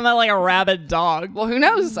 Yeah, I'm not like a rabid dog. Well, who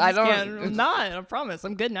knows? I Yeah, don't. I'm not. I promise.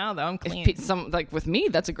 I'm good now, though. I'm clean. Some like with me,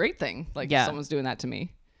 that's a great thing. Like Yeah. if someone's doing that to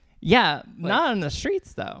me. Yeah, not in the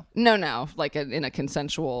streets, though. No, like in a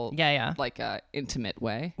consensual, Yeah. like intimate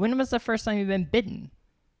way. When was the first time you've been bitten?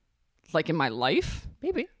 Like in my life,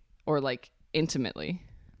 Maybe. or like intimately.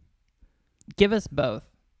 Give us both.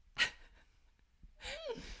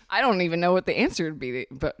 I don't even know what the answer would be,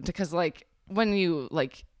 but because like when you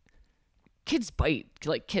like kids bite,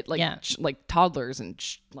 like Yeah. like toddlers and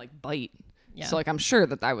like bite. Yeah. So like I'm sure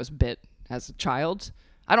that I was bit as a child.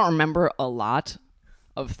 I don't remember a lot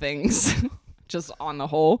of things, just on the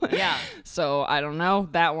whole. Yeah. So I don't know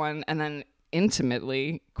that one, and then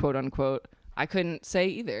intimately, quote unquote, I couldn't say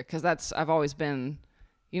either because I've always been,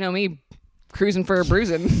 me, cruising for a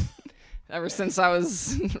bruising. Ever since I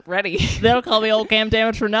was ready. They don't call me old Cam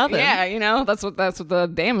Damage for nothing. Yeah, that's what the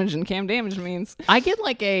damage and Cam Damage means. I get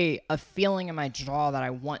like a feeling in my jaw that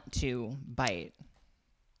I want to bite.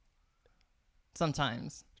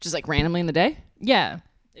 Sometimes. Just like randomly in the day. Yeah.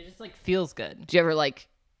 It just like feels good. Do you ever like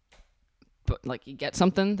you get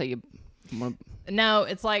something that you want to? No,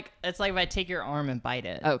 it's like if I take your arm and bite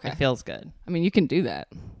it. Okay. It feels good. I mean, you can do that.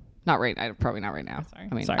 Not right. Probably not right now. Sorry.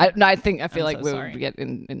 I mean, Sorry. I feel I'm like so we sorry. would get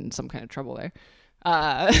in some kind of trouble there.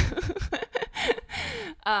 I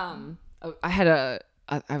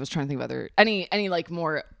was trying to think of other any like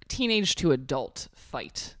more teenage to adult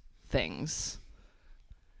fight things.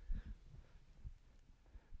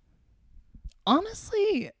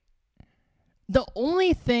 Honestly, the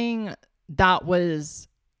only thing that was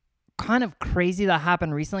kind of crazy that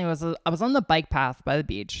happened recently was I was on the bike path by the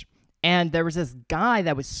beach, and there was this guy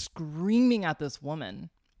that was screaming at this woman,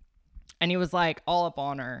 and he was like all up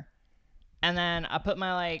on her, and then I put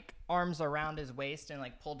my like arms around his waist and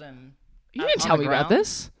like pulled him. You didn't tell me about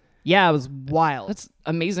this. Yeah, it was wild. That's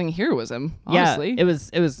amazing heroism, honestly. Yeah, it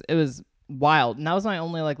was wild, and that was my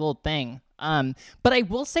only like little thing. But I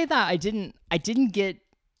will say that I didn't get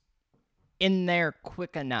in there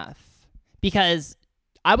quick enough, because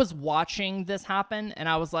I was watching this happen and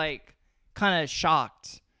I was like kind of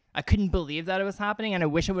shocked. I couldn't believe that it was happening, and I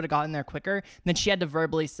wish I would have gotten there quicker. And then she had to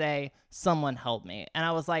verbally say, "Someone help me." And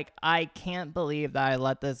I was like, I can't believe that I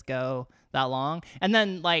let this go that long. And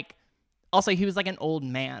then like, also he was like an old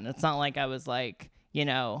man. It's not like I was like, you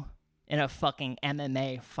know, in a fucking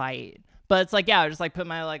MMA fight. But it's like, yeah, I just like put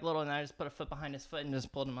my like little, and I just put a foot behind his foot and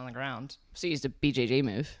just pulled him on the ground. So you used a BJJ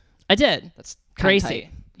move. I did. That's Crazy. tight.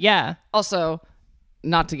 Yeah. Also,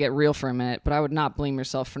 not to get real for a minute, but I would not blame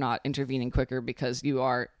yourself for not intervening quicker, because you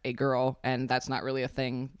are a girl, and that's not really a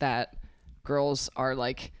thing that girls are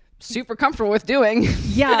like super comfortable with doing.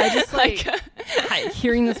 Yeah, I just like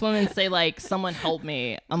hearing this woman say like, "Someone help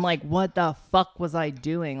me." I'm like, what the fuck was I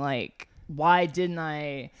doing? Like, why didn't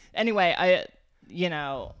I? Anyway,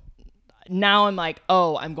 now I'm like,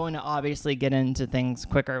 oh, I'm going to obviously get into things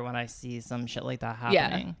quicker when I see some shit like that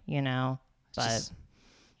happening, you know? But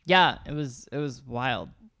yeah, it was wild.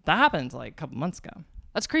 That happened like a couple months ago.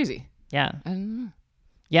 That's crazy. Yeah. I don't know.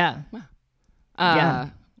 Yeah. Yeah.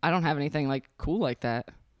 I don't have anything like cool like that,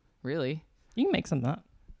 really. You can make something up.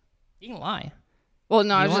 You can lie. Well,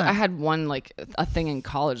 no, I had one like a thing in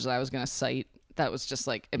college that I was gonna cite that was just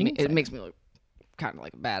like it makes me look kind of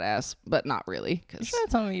like a badass, but not really. You're trying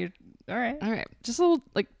to tell me you're all right. Just a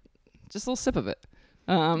little sip of it.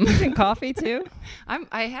 You drink coffee too?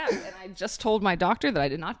 I have, and I just told my doctor that I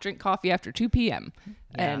did not drink coffee after 2 p.m.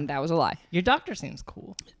 And that was a lie. Your doctor seems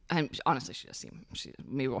cool. Honestly, she does seem.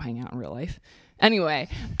 Maybe we'll hang out in real life. Anyway,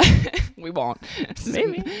 we won't.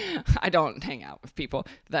 Maybe. I don't hang out with people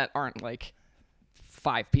that aren't like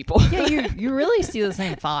 5 people. Yeah, you really see the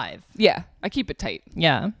same 5. Yeah, I keep it tight.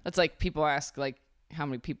 Yeah. That's like people ask like how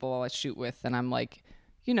many people I shoot with, and I'm like,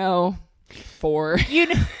 4.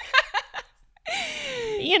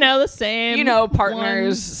 You know, the same. Partners.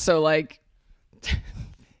 One. So like,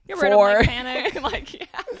 get 4. Rid of my panic. Like, yeah.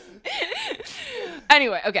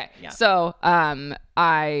 Anyway, okay. Yeah. So,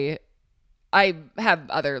 I have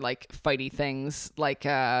other like fighty things. Like,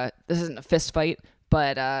 this isn't a fist fight,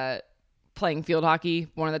 but playing field hockey.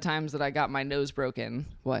 One of the times that I got my nose broken.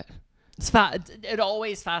 What? It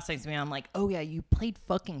always fascinates me. I'm like, oh yeah, you played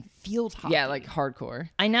fucking field hockey. Yeah, like hardcore.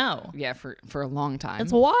 I know. Yeah, for a long time.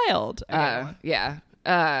 It's wild. Yeah.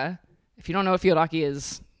 If you don't know what field hockey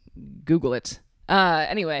is, Google it.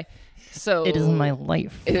 Anyway, so it is my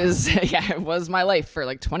life. It is. Yeah, it was my life for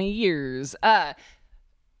like 20 years.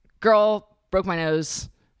 Girl broke my nose.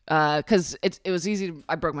 Cause it was easy.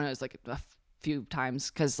 I broke my nose like a few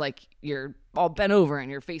times. Cause like you're all bent over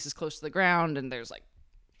and your face is close to the ground and there's like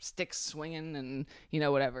sticks swinging and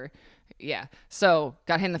whatever. Yeah. So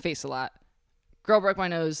got hit in the face a lot. Girl broke my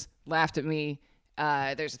nose, laughed at me.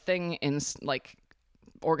 There's a thing in like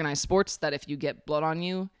organized sports that if you get blood on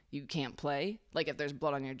you, you can't play. Like if there's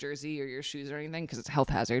blood on your jersey or your shoes or anything, because it's a health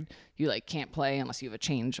hazard, you like can't play unless you have a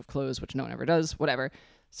change of clothes, which no one ever does, whatever.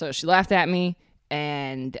 So she laughed at me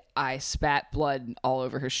and I spat blood all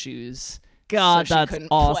over her shoes. God, so that's couldn't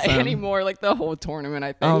awesome. Play anymore, like the whole tournament,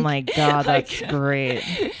 I think. Oh my God, that's great.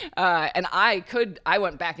 And I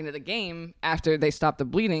went back into the game after they stopped the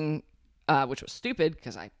bleeding, which was stupid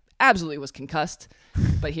because I absolutely was concussed.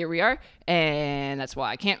 But here we are, and that's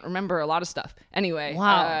why I can't remember a lot of stuff. Anyway,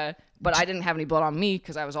 wow. But I didn't have any blood on me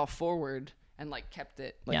because I was all forward and like kept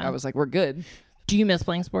it. Like yeah. I was like, we're good. Do you miss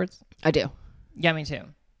playing sports? I do. Yeah, me too.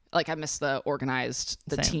 Like I miss the organized,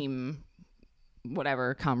 the Same. team,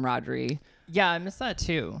 whatever, camaraderie. Yeah, I miss that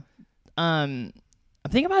too. I'm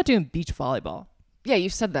thinking about doing beach volleyball. Yeah, you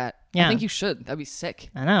said that. Yeah. I think you should. That'd be sick.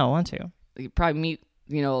 I know, I want to. You probably meet,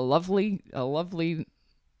 a lovely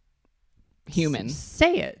human.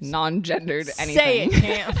 Say it. Non-gendered anything. Say it,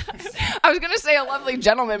 Cam. I was gonna say a lovely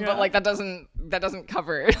gentleman, but like that doesn't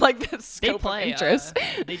cover like the scope of interest.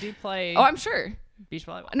 They do play. Oh, I'm sure. Beach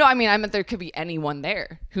volleyball. No, I mean I meant there could be anyone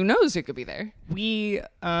there. Who knows who could be there? We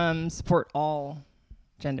support all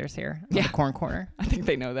genders here. On the Corn Corner. I think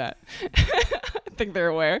they know that. I think they're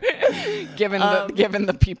aware, given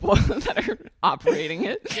the people that are operating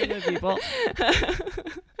it. Given the people.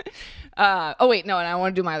 Oh wait, no, and I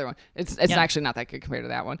want to do my other one. It's actually not that good compared to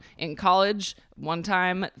that one. In college, one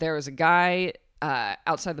time there was a guy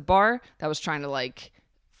outside the bar that was trying to like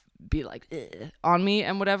be like on me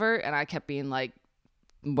and whatever, and I kept being like,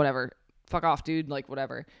 whatever, fuck off, dude, like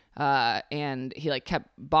whatever. And he like kept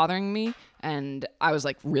bothering me, and I was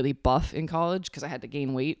like really buff in college because I had to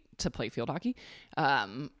gain weight to play field hockey.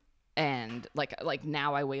 And like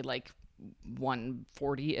now I weigh like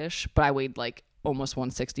 140-ish, but I weighed like almost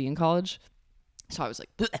 160 in college. So I was like,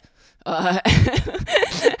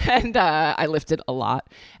 and I lifted a lot.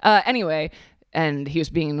 Anyway, and he was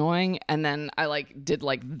being annoying, and then I like did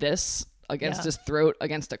like this against his throat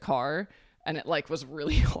against a car, and it like was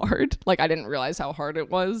really hard. Like I didn't realize how hard it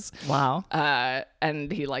was. Wow.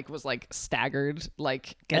 And he like was like staggered,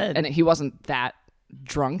 like, Good. and he wasn't that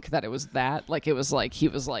drunk that it was that. Like it was like he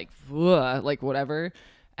was like, "Whoa," like whatever,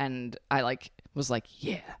 and I like was like,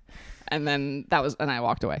 yeah, and then that was, and I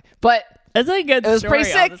walked away. But It's a good it was story, pretty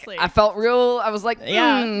sick. honestly. I felt real. I was like,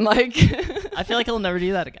 Yeah. like, I feel like he'll never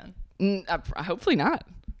do that again. hopefully not.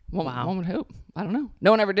 Well, Wow. one would hope. I don't know.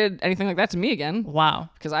 No one ever did anything like that to me again Wow.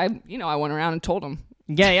 because I went around and told him.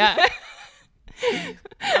 Yeah.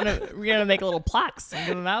 We're gonna make little plaques and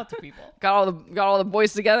give them out to people. Got all the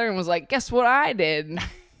boys together and was like, guess what I did?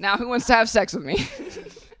 Now who wants to have sex with me?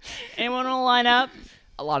 Anyone want to line up?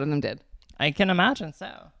 A lot of them did. I can imagine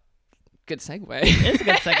so. Good segue. It's a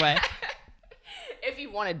good segue. If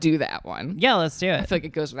you want to do that one, Yeah, let's do I it. feel like it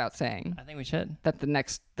goes without saying I think we should. that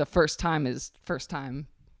the first time is first time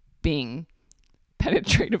being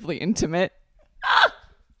penetratively intimate.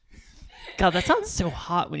 God, that sounds so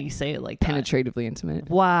hot when you say it like that. Penetratively intimate.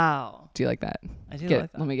 Wow. Do you like that? I do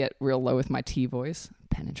like that. Let me get real low with my T voice.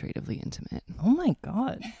 Penetratively intimate. Oh my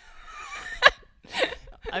God.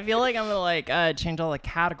 I feel like I'm gonna like change all the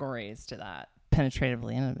categories to that.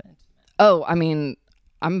 Penetratively intimate. Oh, I mean,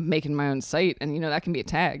 I'm making my own site, and that can be a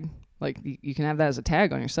tag. Like you can have that as a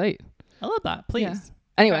tag on your site. I love that. Please. Yeah.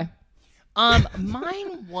 Anyway,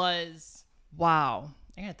 Mine was wow.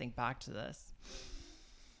 I gotta think back to this.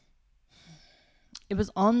 It was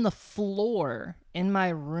on the floor in my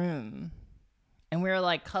room, and we were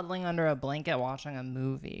like cuddling under a blanket watching a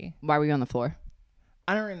movie. why were you on the floor?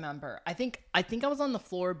 I don't remember. I think I was on the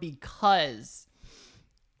floor because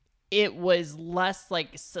it was less like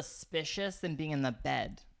suspicious than being in the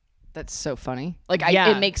bed. That's so funny. Like,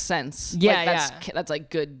 Yeah. it makes sense. Yeah, like, that's like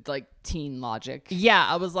good, like teen logic. Yeah,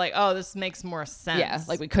 I was like, oh, this makes more sense. Yeah,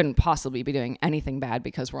 like we couldn't possibly be doing anything bad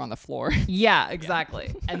because we're on the floor. Yeah,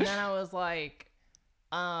 exactly. And then I was like,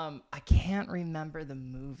 I can't remember the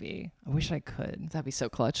movie. I wish I could. That'd be so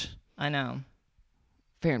clutch. I know.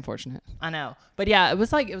 Very unfortunate. I know. But yeah, it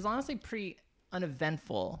was honestly pretty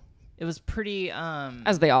uneventful. It was pretty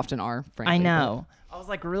As they often are, frankly. I know. I was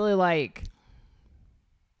like really like,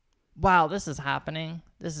 wow, this is happening.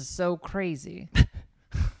 This is so crazy.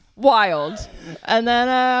 Wild. And then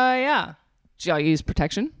yeah. Did y'all use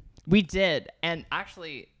protection? We did. And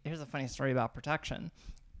actually, here's a funny story about protection.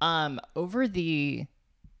 Over the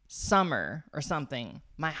summer or something,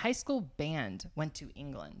 my high school band went to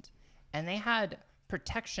England and they had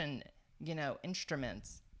protection,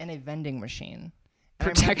 instruments in a vending machine. And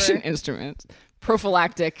I Protection remember- instruments.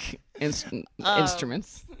 Prophylactic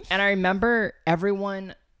instruments. And I remember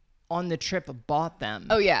everyone on the trip bought them.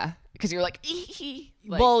 Oh, yeah. Because you were like, ee.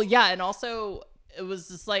 Well, yeah. And also, it was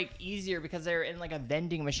just like easier because they were in like a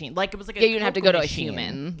vending machine. Like it was like a yeah, you didn't have to Coke go to a machine.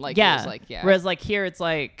 human. Like, yeah. it was like, yeah. Whereas like here, it's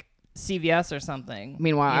like CVS or something.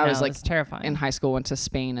 Meanwhile, I was like it's terrifying. in high school, went to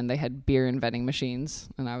Spain, and they had beer and vending machines,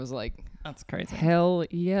 and I was like, That's crazy. hell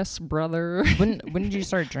yes, brother. When did you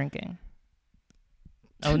start drinking?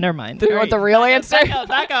 Oh, never mind. Do you want the real answer?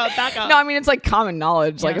 Back up. No, I mean it's like common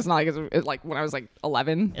knowledge. Like Yeah. it's not like it's like when I was like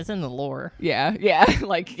 11. It's in the lore. Yeah,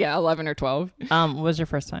 like 11 or 12. What was your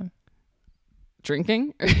first time?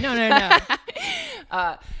 Drinking. No.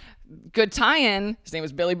 Good tie-in. His name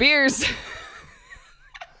was Billy Beers.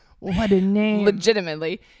 What a name.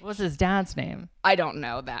 Legitimately, What's his dad's name? I don't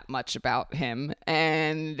know that much about him,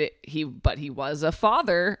 but he was a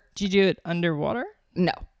father. Did you do it underwater?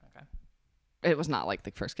 No. Okay. It was not like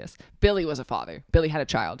the first kiss. Billy was a father. Billy had a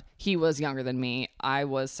child. He was younger than me. I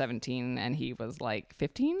was 17 and he was like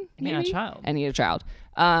 15. He had a maybe? child. And he had a child.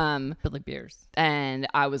 Billy Beers. And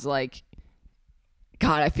I was like,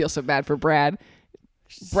 God, I feel so bad for Brad.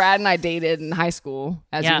 Brad and I dated in high school,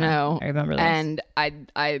 as Yeah, you know. I remember this. And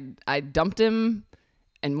I dumped him,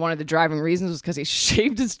 and one of the driving reasons was because he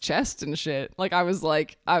shaved his chest and shit. Like I was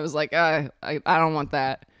like, I don't want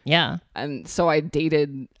that. Yeah. And so I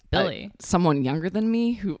dated Billy. someone younger than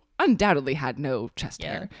me who undoubtedly had no chest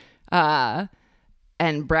Yeah. hair.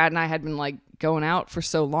 And Brad and I had been like going out for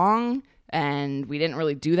so long, and we didn't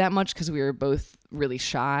really do that much because we were both really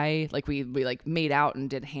shy. Like we like made out and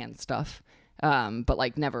did hand stuff, but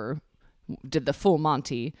like never did the full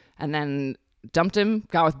Monty, and then dumped him,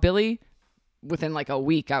 got with Billy. Within like a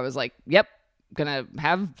week, I was like, yep, gonna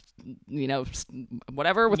have,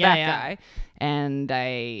 whatever with that guy. And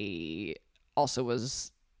I also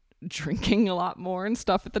was drinking a lot more and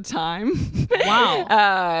stuff at the time.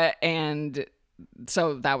 Wow. And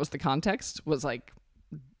so that was the context, was like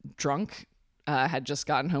drunk. Had just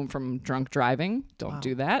gotten home from drunk driving. Don't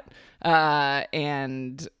do that.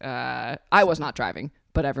 And I was not driving,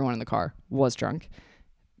 but everyone in the car was drunk.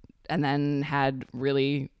 And then had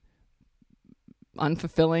really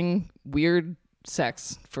unfulfilling, weird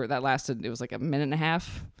sex for that lasted. It was like a minute and a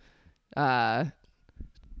half.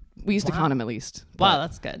 We used to condom at least. Wow,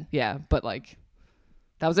 that's good. Yeah, but like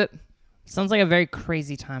that was it. Sounds like a very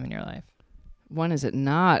crazy time in your life. When is it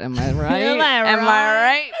not? Am I right? Am I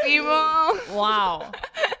right, people? Wow.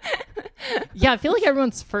 Yeah, I feel like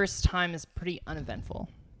everyone's first time is pretty uneventful.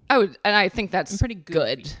 I think that's pretty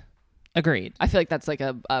good. Agreed. I feel like that's like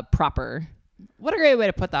a proper. What a great way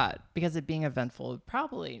to put that, because it being eventful,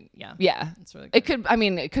 probably, yeah. Yeah. It's really good.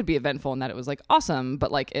 It could be eventful in that it was like awesome,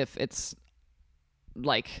 but like if it's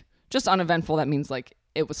like just uneventful, that means like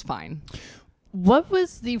it was fine. What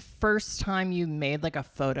was the first time you made like a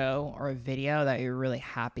photo or a video that you're really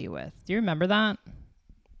happy with? Do you remember that?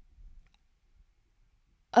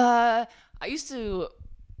 I used to,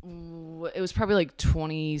 it was probably like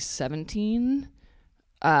 2017.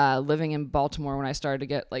 Living in Baltimore when I started to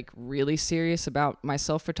get like really serious about my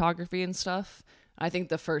self photography and stuff. I think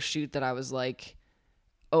the first shoot that I was like,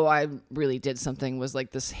 oh, I really did something was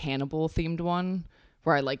like this Hannibal themed one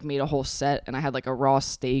where I like made a whole set and I had like a raw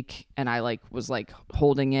steak and I like was like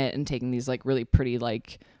holding it and taking these like really pretty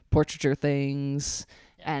like portraiture things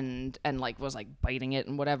and like was like biting it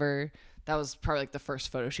and whatever. That was probably like the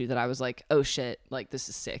first photo shoot that I was like, oh shit, like this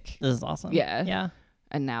is sick. This is awesome. Yeah. Yeah.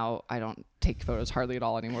 And now I don't take photos hardly at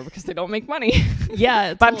all anymore because they don't make money.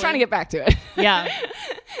 Yeah. But I'm trying to get back to it. Yeah.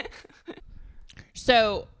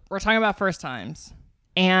 So we're talking about first times,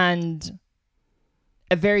 and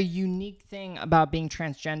a very unique thing about being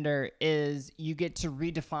transgender is you get to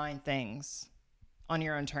redefine things on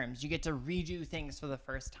your own terms. You get to redo things for the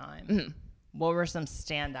first time. Mm-hmm. What were some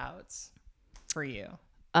standouts for you?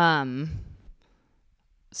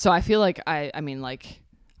 So I feel like I mean, like,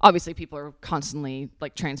 obviously people are constantly,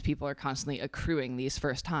 like, trans people are constantly accruing these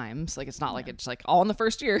first times. Like, it's not like it's like all in the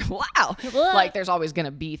first year. Wow. Like, there's always going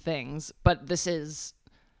to be things, but this is,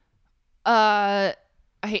 I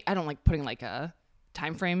don't like putting like a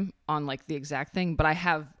time frame on like the exact thing, but I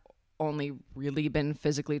have only really been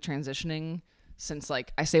physically transitioning since,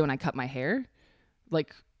 like, I say when I cut my hair,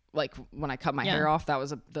 like when I cut my hair off, that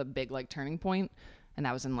was the big like turning point. And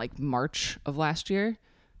that was in like March of last year.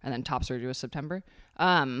 And then top surgery was September.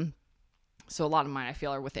 So a lot of mine I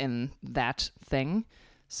feel are within that thing.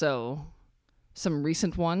 So some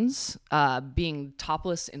recent ones, being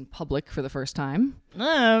topless in public for the first time.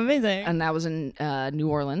 Oh, amazing. And that was in New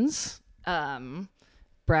Orleans.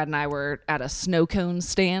 Brad and I were at a snow cone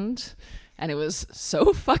stand and it was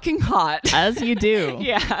so fucking hot. As you do.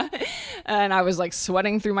 Yeah. And I was like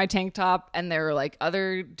sweating through my tank top and there were like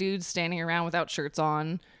other dudes standing around without shirts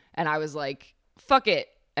on. And I was like, fuck it.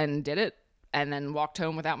 And did it. And then walked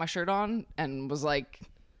home without my shirt on and was like,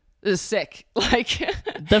 this is sick. Like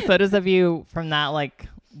the photos of you from that like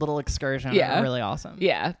little excursion are really awesome.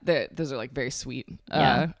 Yeah. Those are like very sweet.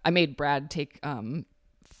 I made Brad take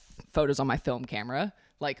photos on my film camera,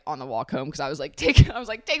 like on the walk home, because I was like, take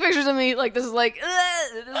pictures of me. Like this is like,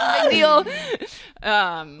 this is a big deal.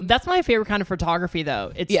 That's my favorite kind of photography,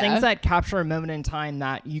 though. It's things that capture a moment in time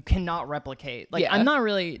that you cannot replicate. Like I'm not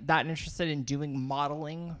really that interested in doing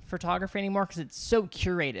modeling photography anymore because it's so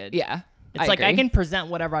curated. Yeah. It's like I can present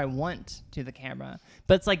whatever I want to the camera,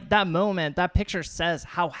 but it's like that moment, that picture says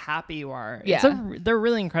how happy you are. Yeah. They're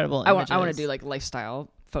really incredible. I want to do like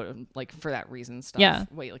lifestyle photo, like for that reason stuff. Yeah.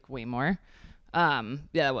 Way more.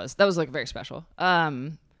 That was like very special.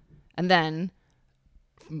 And then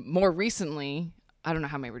more recently, I don't know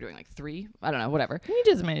how many we're doing, like 3. I don't know, whatever. You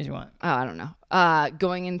do as many as you want. Oh, I don't know.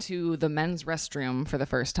 Going into the men's restroom for the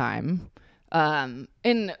first time.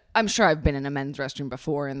 And I'm sure I've been in a men's restroom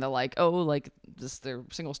before and they're like, oh, like this, they're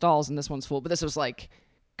single stalls and this one's full. But this was like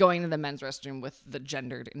going to the men's restroom with the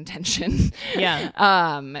gendered intention.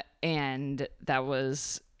 Yeah. And that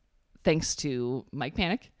was thanks to Mike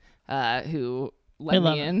Panic, who let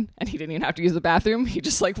me in and he didn't even have to use the bathroom. He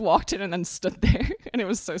just like walked in and then stood there and it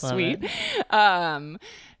was so sweet.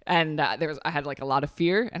 And I had like a lot of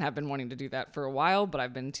fear and have been wanting to do that for a while, but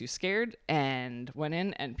I've been too scared and went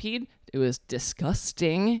in and peed. It was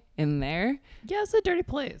disgusting in there. Yeah, it's a dirty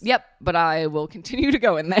place. Yep, but I will continue to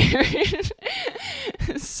go in there.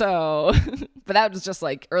 So, but that was just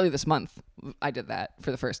like early this month. I did that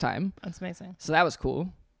for the first time. That's amazing. So that was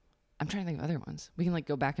cool. I'm trying to think of other ones. We can like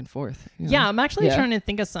go back and forth. You know? Yeah, I'm actually trying to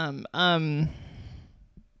think of some. One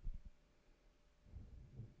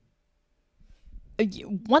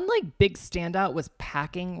like big standout was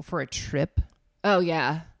packing for a trip. Oh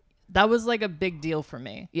yeah. That was like a big deal for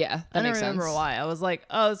me. Yeah. That I don't makes remember sense. why. I was like,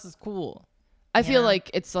 oh, this is cool. I feel Yeah.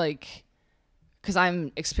 like it's like, because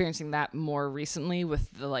I'm experiencing that more recently with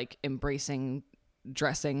the like embracing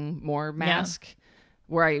dressing more mask,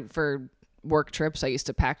 where for work trips I used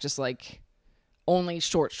to pack just like only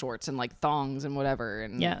short shorts and like thongs and whatever,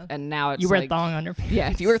 and and now it's you wear like, thong underpants.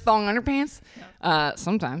 Yeah, do you wear thong underpants?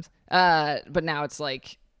 Sometimes. But now it's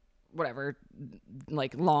like whatever,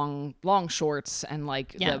 like long shorts and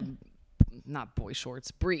like the not boy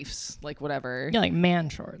shorts, briefs, like whatever. Yeah, like man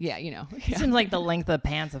shorts. Yeah, you know. It seems like the length of the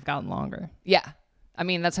pants have gotten longer. Yeah. I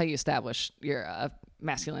mean, that's how you establish your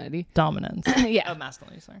masculinity. Dominance. Yeah. Oh,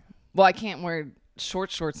 masculinity, sorry. Well, I can't wear short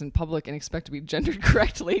shorts in public and expect to be gendered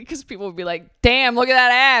correctly because people will be like, damn, look at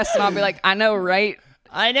that ass. And I'll be like, I know, right?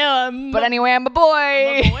 I know. But anyway, I'm a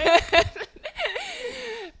boy.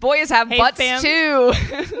 Boys have butts too.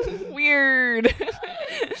 Weird.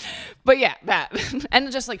 But yeah, that.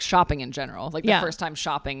 And just like shopping in general. Like the first time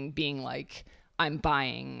shopping being like, I'm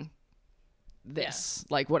buying this,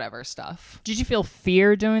 like whatever stuff. Did you feel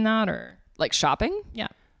fear doing that or? Like shopping? Yeah.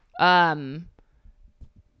 I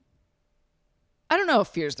don't know if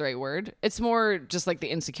fear is the right word. It's more just like the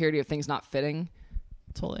insecurity of things not fitting.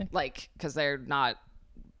 Totally. Like, because they're not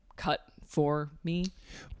cut for me.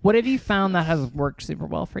 What have you found that has worked super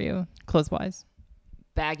well for you, clothes-wise?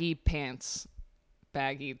 Baggy pants,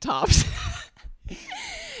 baggy tops.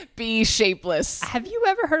 Be shapeless. Have you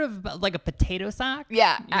ever heard of like a potato sack?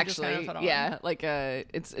 Yeah, You just kind of actually. put on? Yeah, like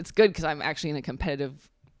it's good because I'm actually in a competitive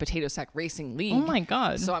potato sack racing league. Oh my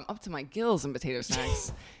God. So I'm up to my gills in potato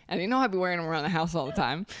sacks. And you know I'd be wearing them around the house all the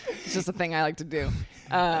time. It's just a thing I like to do.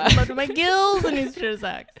 I'm up to my gills in these potato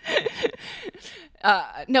sacks.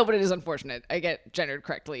 No, but it is unfortunate. I get gendered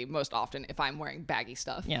correctly most often if I'm wearing baggy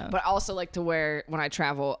stuff. Yeah. But I also like to wear, when I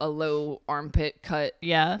travel, a low armpit cut.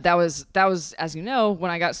 Yeah. That was, as you know, when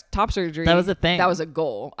I got top surgery. That was a thing. That was a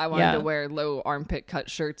goal. I wanted Yeah. to wear low armpit cut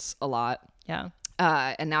shirts a lot. Yeah.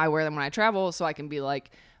 And now I wear them when I travel so I can be like,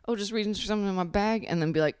 oh, just reaching for something in my bag, and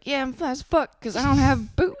then be like, yeah, I'm fat as fuck because I don't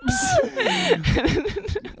have boobs.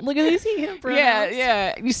 Look at these hip pronouns.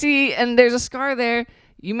 Yeah. You see, and there's a scar there.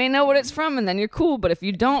 You may know what it's from, and then you're cool. But if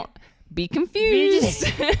you don't, be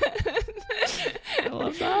confused. I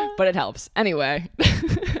love that. But it helps. Anyway.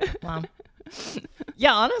 Wow.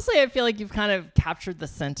 Yeah, honestly, I feel like you've kind of captured the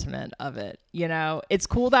sentiment of it. You know, it's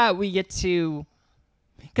cool that we get to,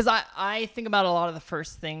 because I think about a lot of the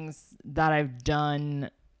first things that I've done,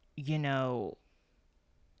 you know,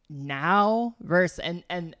 now versus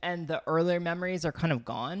and the earlier memories are kind of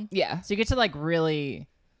gone. Yeah. So you get to like really,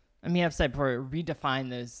 I mean, I've said before, redefine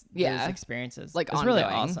those experiences. Like it's really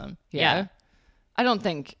ongoing. awesome. Yeah. I don't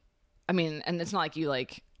think, I mean, and it's not like you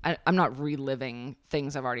like, I'm not reliving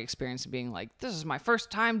things I've already experienced and being like, this is my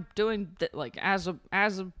first time doing like as a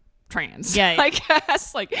trans. Yeah. I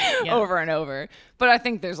guess like over and over. But I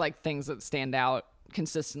think there's like things that stand out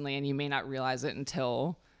consistently and you may not realize it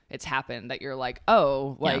until it's happened that you're like,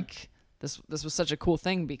 oh, like this was such a cool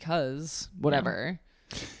thing because whatever.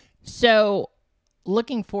 So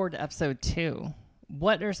looking forward to episode 2,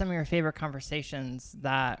 what are some of your favorite conversations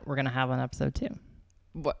that we're going to have on episode 2?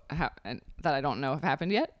 And that I don't know have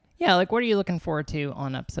happened yet? Yeah, like what are you looking forward to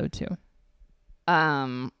on episode 2?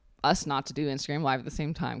 Us not to do Instagram Live at the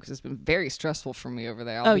same time because it's been very stressful for me over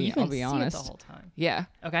there. You can I'll be see honest. it the whole time. Yeah.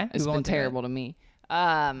 Okay. It's been terrible to me.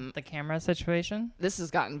 The camera situation. This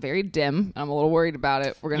has gotten very dim. I'm a little worried about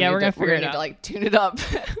it. We're gonna need to like tune it up.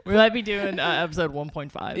 We might be doing episode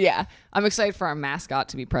 1.5. Yeah, I'm excited for our mascot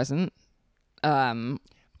to be present.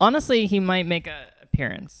 Honestly, he might make an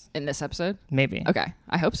appearance In this episode, maybe. okay,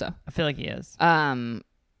 I hope so. I feel like he is. I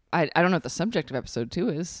don't know what the subject of episode 2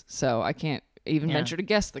 is, so I can't even venture to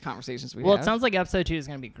guess the conversations we have. Well, it sounds like episode 2 is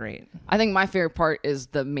going to be great. I think my favorite part is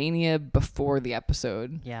the mania before the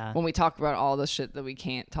episode. Yeah. When we talk about all the shit that we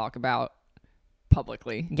can't talk about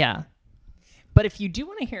publicly. Yeah. But if you do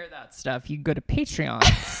want to hear that stuff, you go to Patreon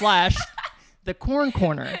 / the Corn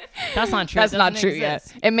Corner. That's not true. That's not true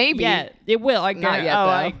exist. yet. It may be. Yeah, it will. I Not yet,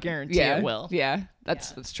 I though. guarantee it will. Yeah,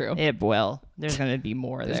 that's true. It will. There's going to be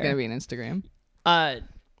more There's there. going to be an Instagram.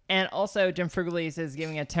 And also, Jim Frugalies is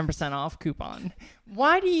giving a 10% off coupon.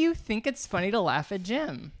 Why do you think it's funny to laugh at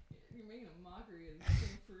Jim? You're making a mockery of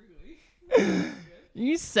Jim Frugally.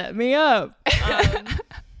 You set me up.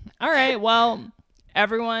 All right. Well,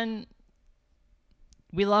 everyone,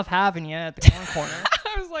 We love having you at the Corn Corner.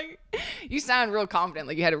 I was like, you sound real confident.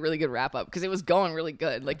 Like you had a really good wrap up because it was going really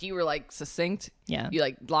good. Like you were like succinct. Yeah. You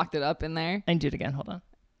like locked it up in there. I can do it again. Hold on.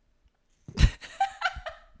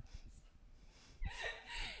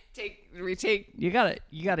 Retake. You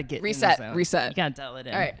gotta get Reset, in the zone. reset. You gotta dial it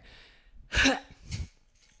in. All right.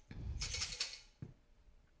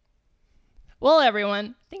 Well,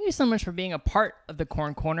 everyone, thank you so much for being a part of the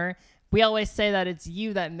Corn Corner. We always say that it's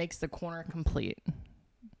you that makes the corner complete.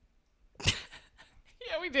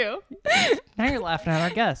 Yeah, we do. Now you're laughing at our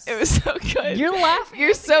guests. It was so good. You're laughing. You're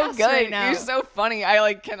at the so guests good. right now. You're so funny.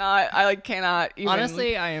 I cannot even.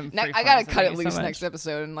 Honestly, I am. I gotta cut it loose next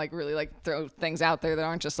episode and like really like throw things out there that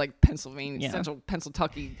aren't just like Central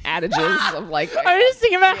Pennsylvania adages of like. I was just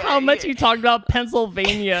thinking about how much you talked about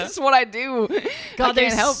Pennsylvania. That's what I do. God, I there's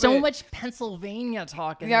can't help so it. much Pennsylvania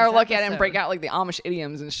talk. You gotta look at it and break out like the Amish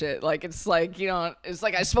idioms and shit. Like it's like it's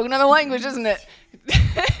like I spoke another language, isn't it?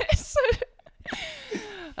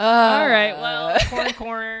 All right, well, Corn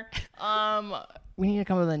Corner. We need to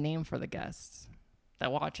come up with a name for the guests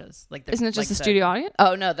that watch us. Like, isn't it just the studio audience?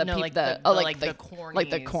 Oh no, the corn, like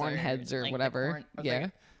the corn heads or like whatever. Yeah,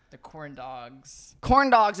 the corn dogs. Corn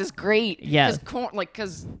dogs is great. Yeah,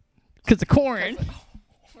 because the corn.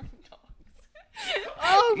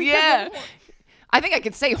 Oh yeah. I think I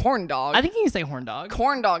could say horn dog. I think you can say horn dog.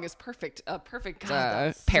 Corn dog is perfect. Perfect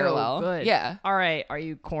that's parallel. So good. Yeah. All right. Are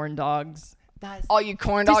you corn dogs? All you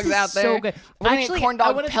corn dogs out there. So good. We're gonna get corn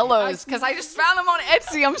dog pillows because I just found them on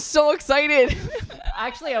Etsy. I'm so excited.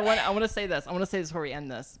 Actually, I want to say this. I want to say this before we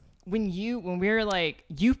end this. When we were like,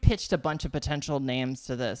 you pitched a bunch of potential names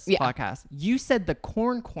to this podcast. You said the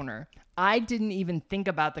Corn Corner. I didn't even think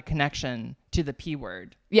about the connection to the P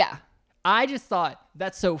word. Yeah. I just thought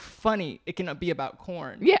that's so funny. It can be about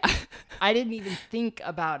corn. Yeah. I didn't even think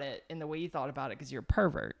about it in the way you thought about it because you're a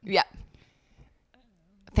pervert. Yeah.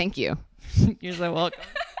 Thank you. You're so welcome.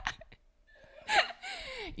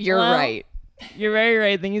 You're right. You're very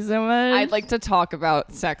right. Thank you so much. I'd like to talk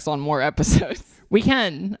about sex on more episodes. We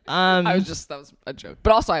can. That was a joke.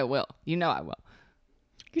 But also I will. You know I will.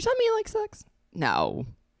 You're telling me you like sex? No.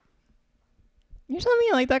 You're telling me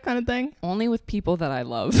you like that kind of thing? Only with people that I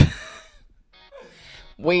love.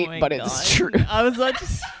 Wait, but God. It's true. I was like,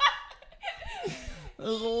 I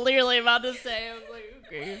was literally about to say, I was like,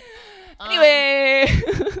 okay. Anyway.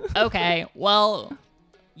 Okay, well,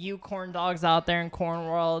 you corn dogs out there in corn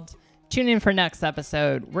world, tune in for next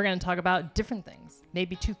episode. We're going to talk about different things.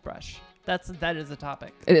 Maybe toothbrush. That is a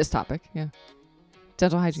topic. It is topic, yeah.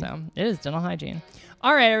 Dental hygiene. So, it is dental hygiene.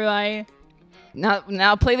 All right, everybody.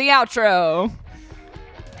 Now play the outro.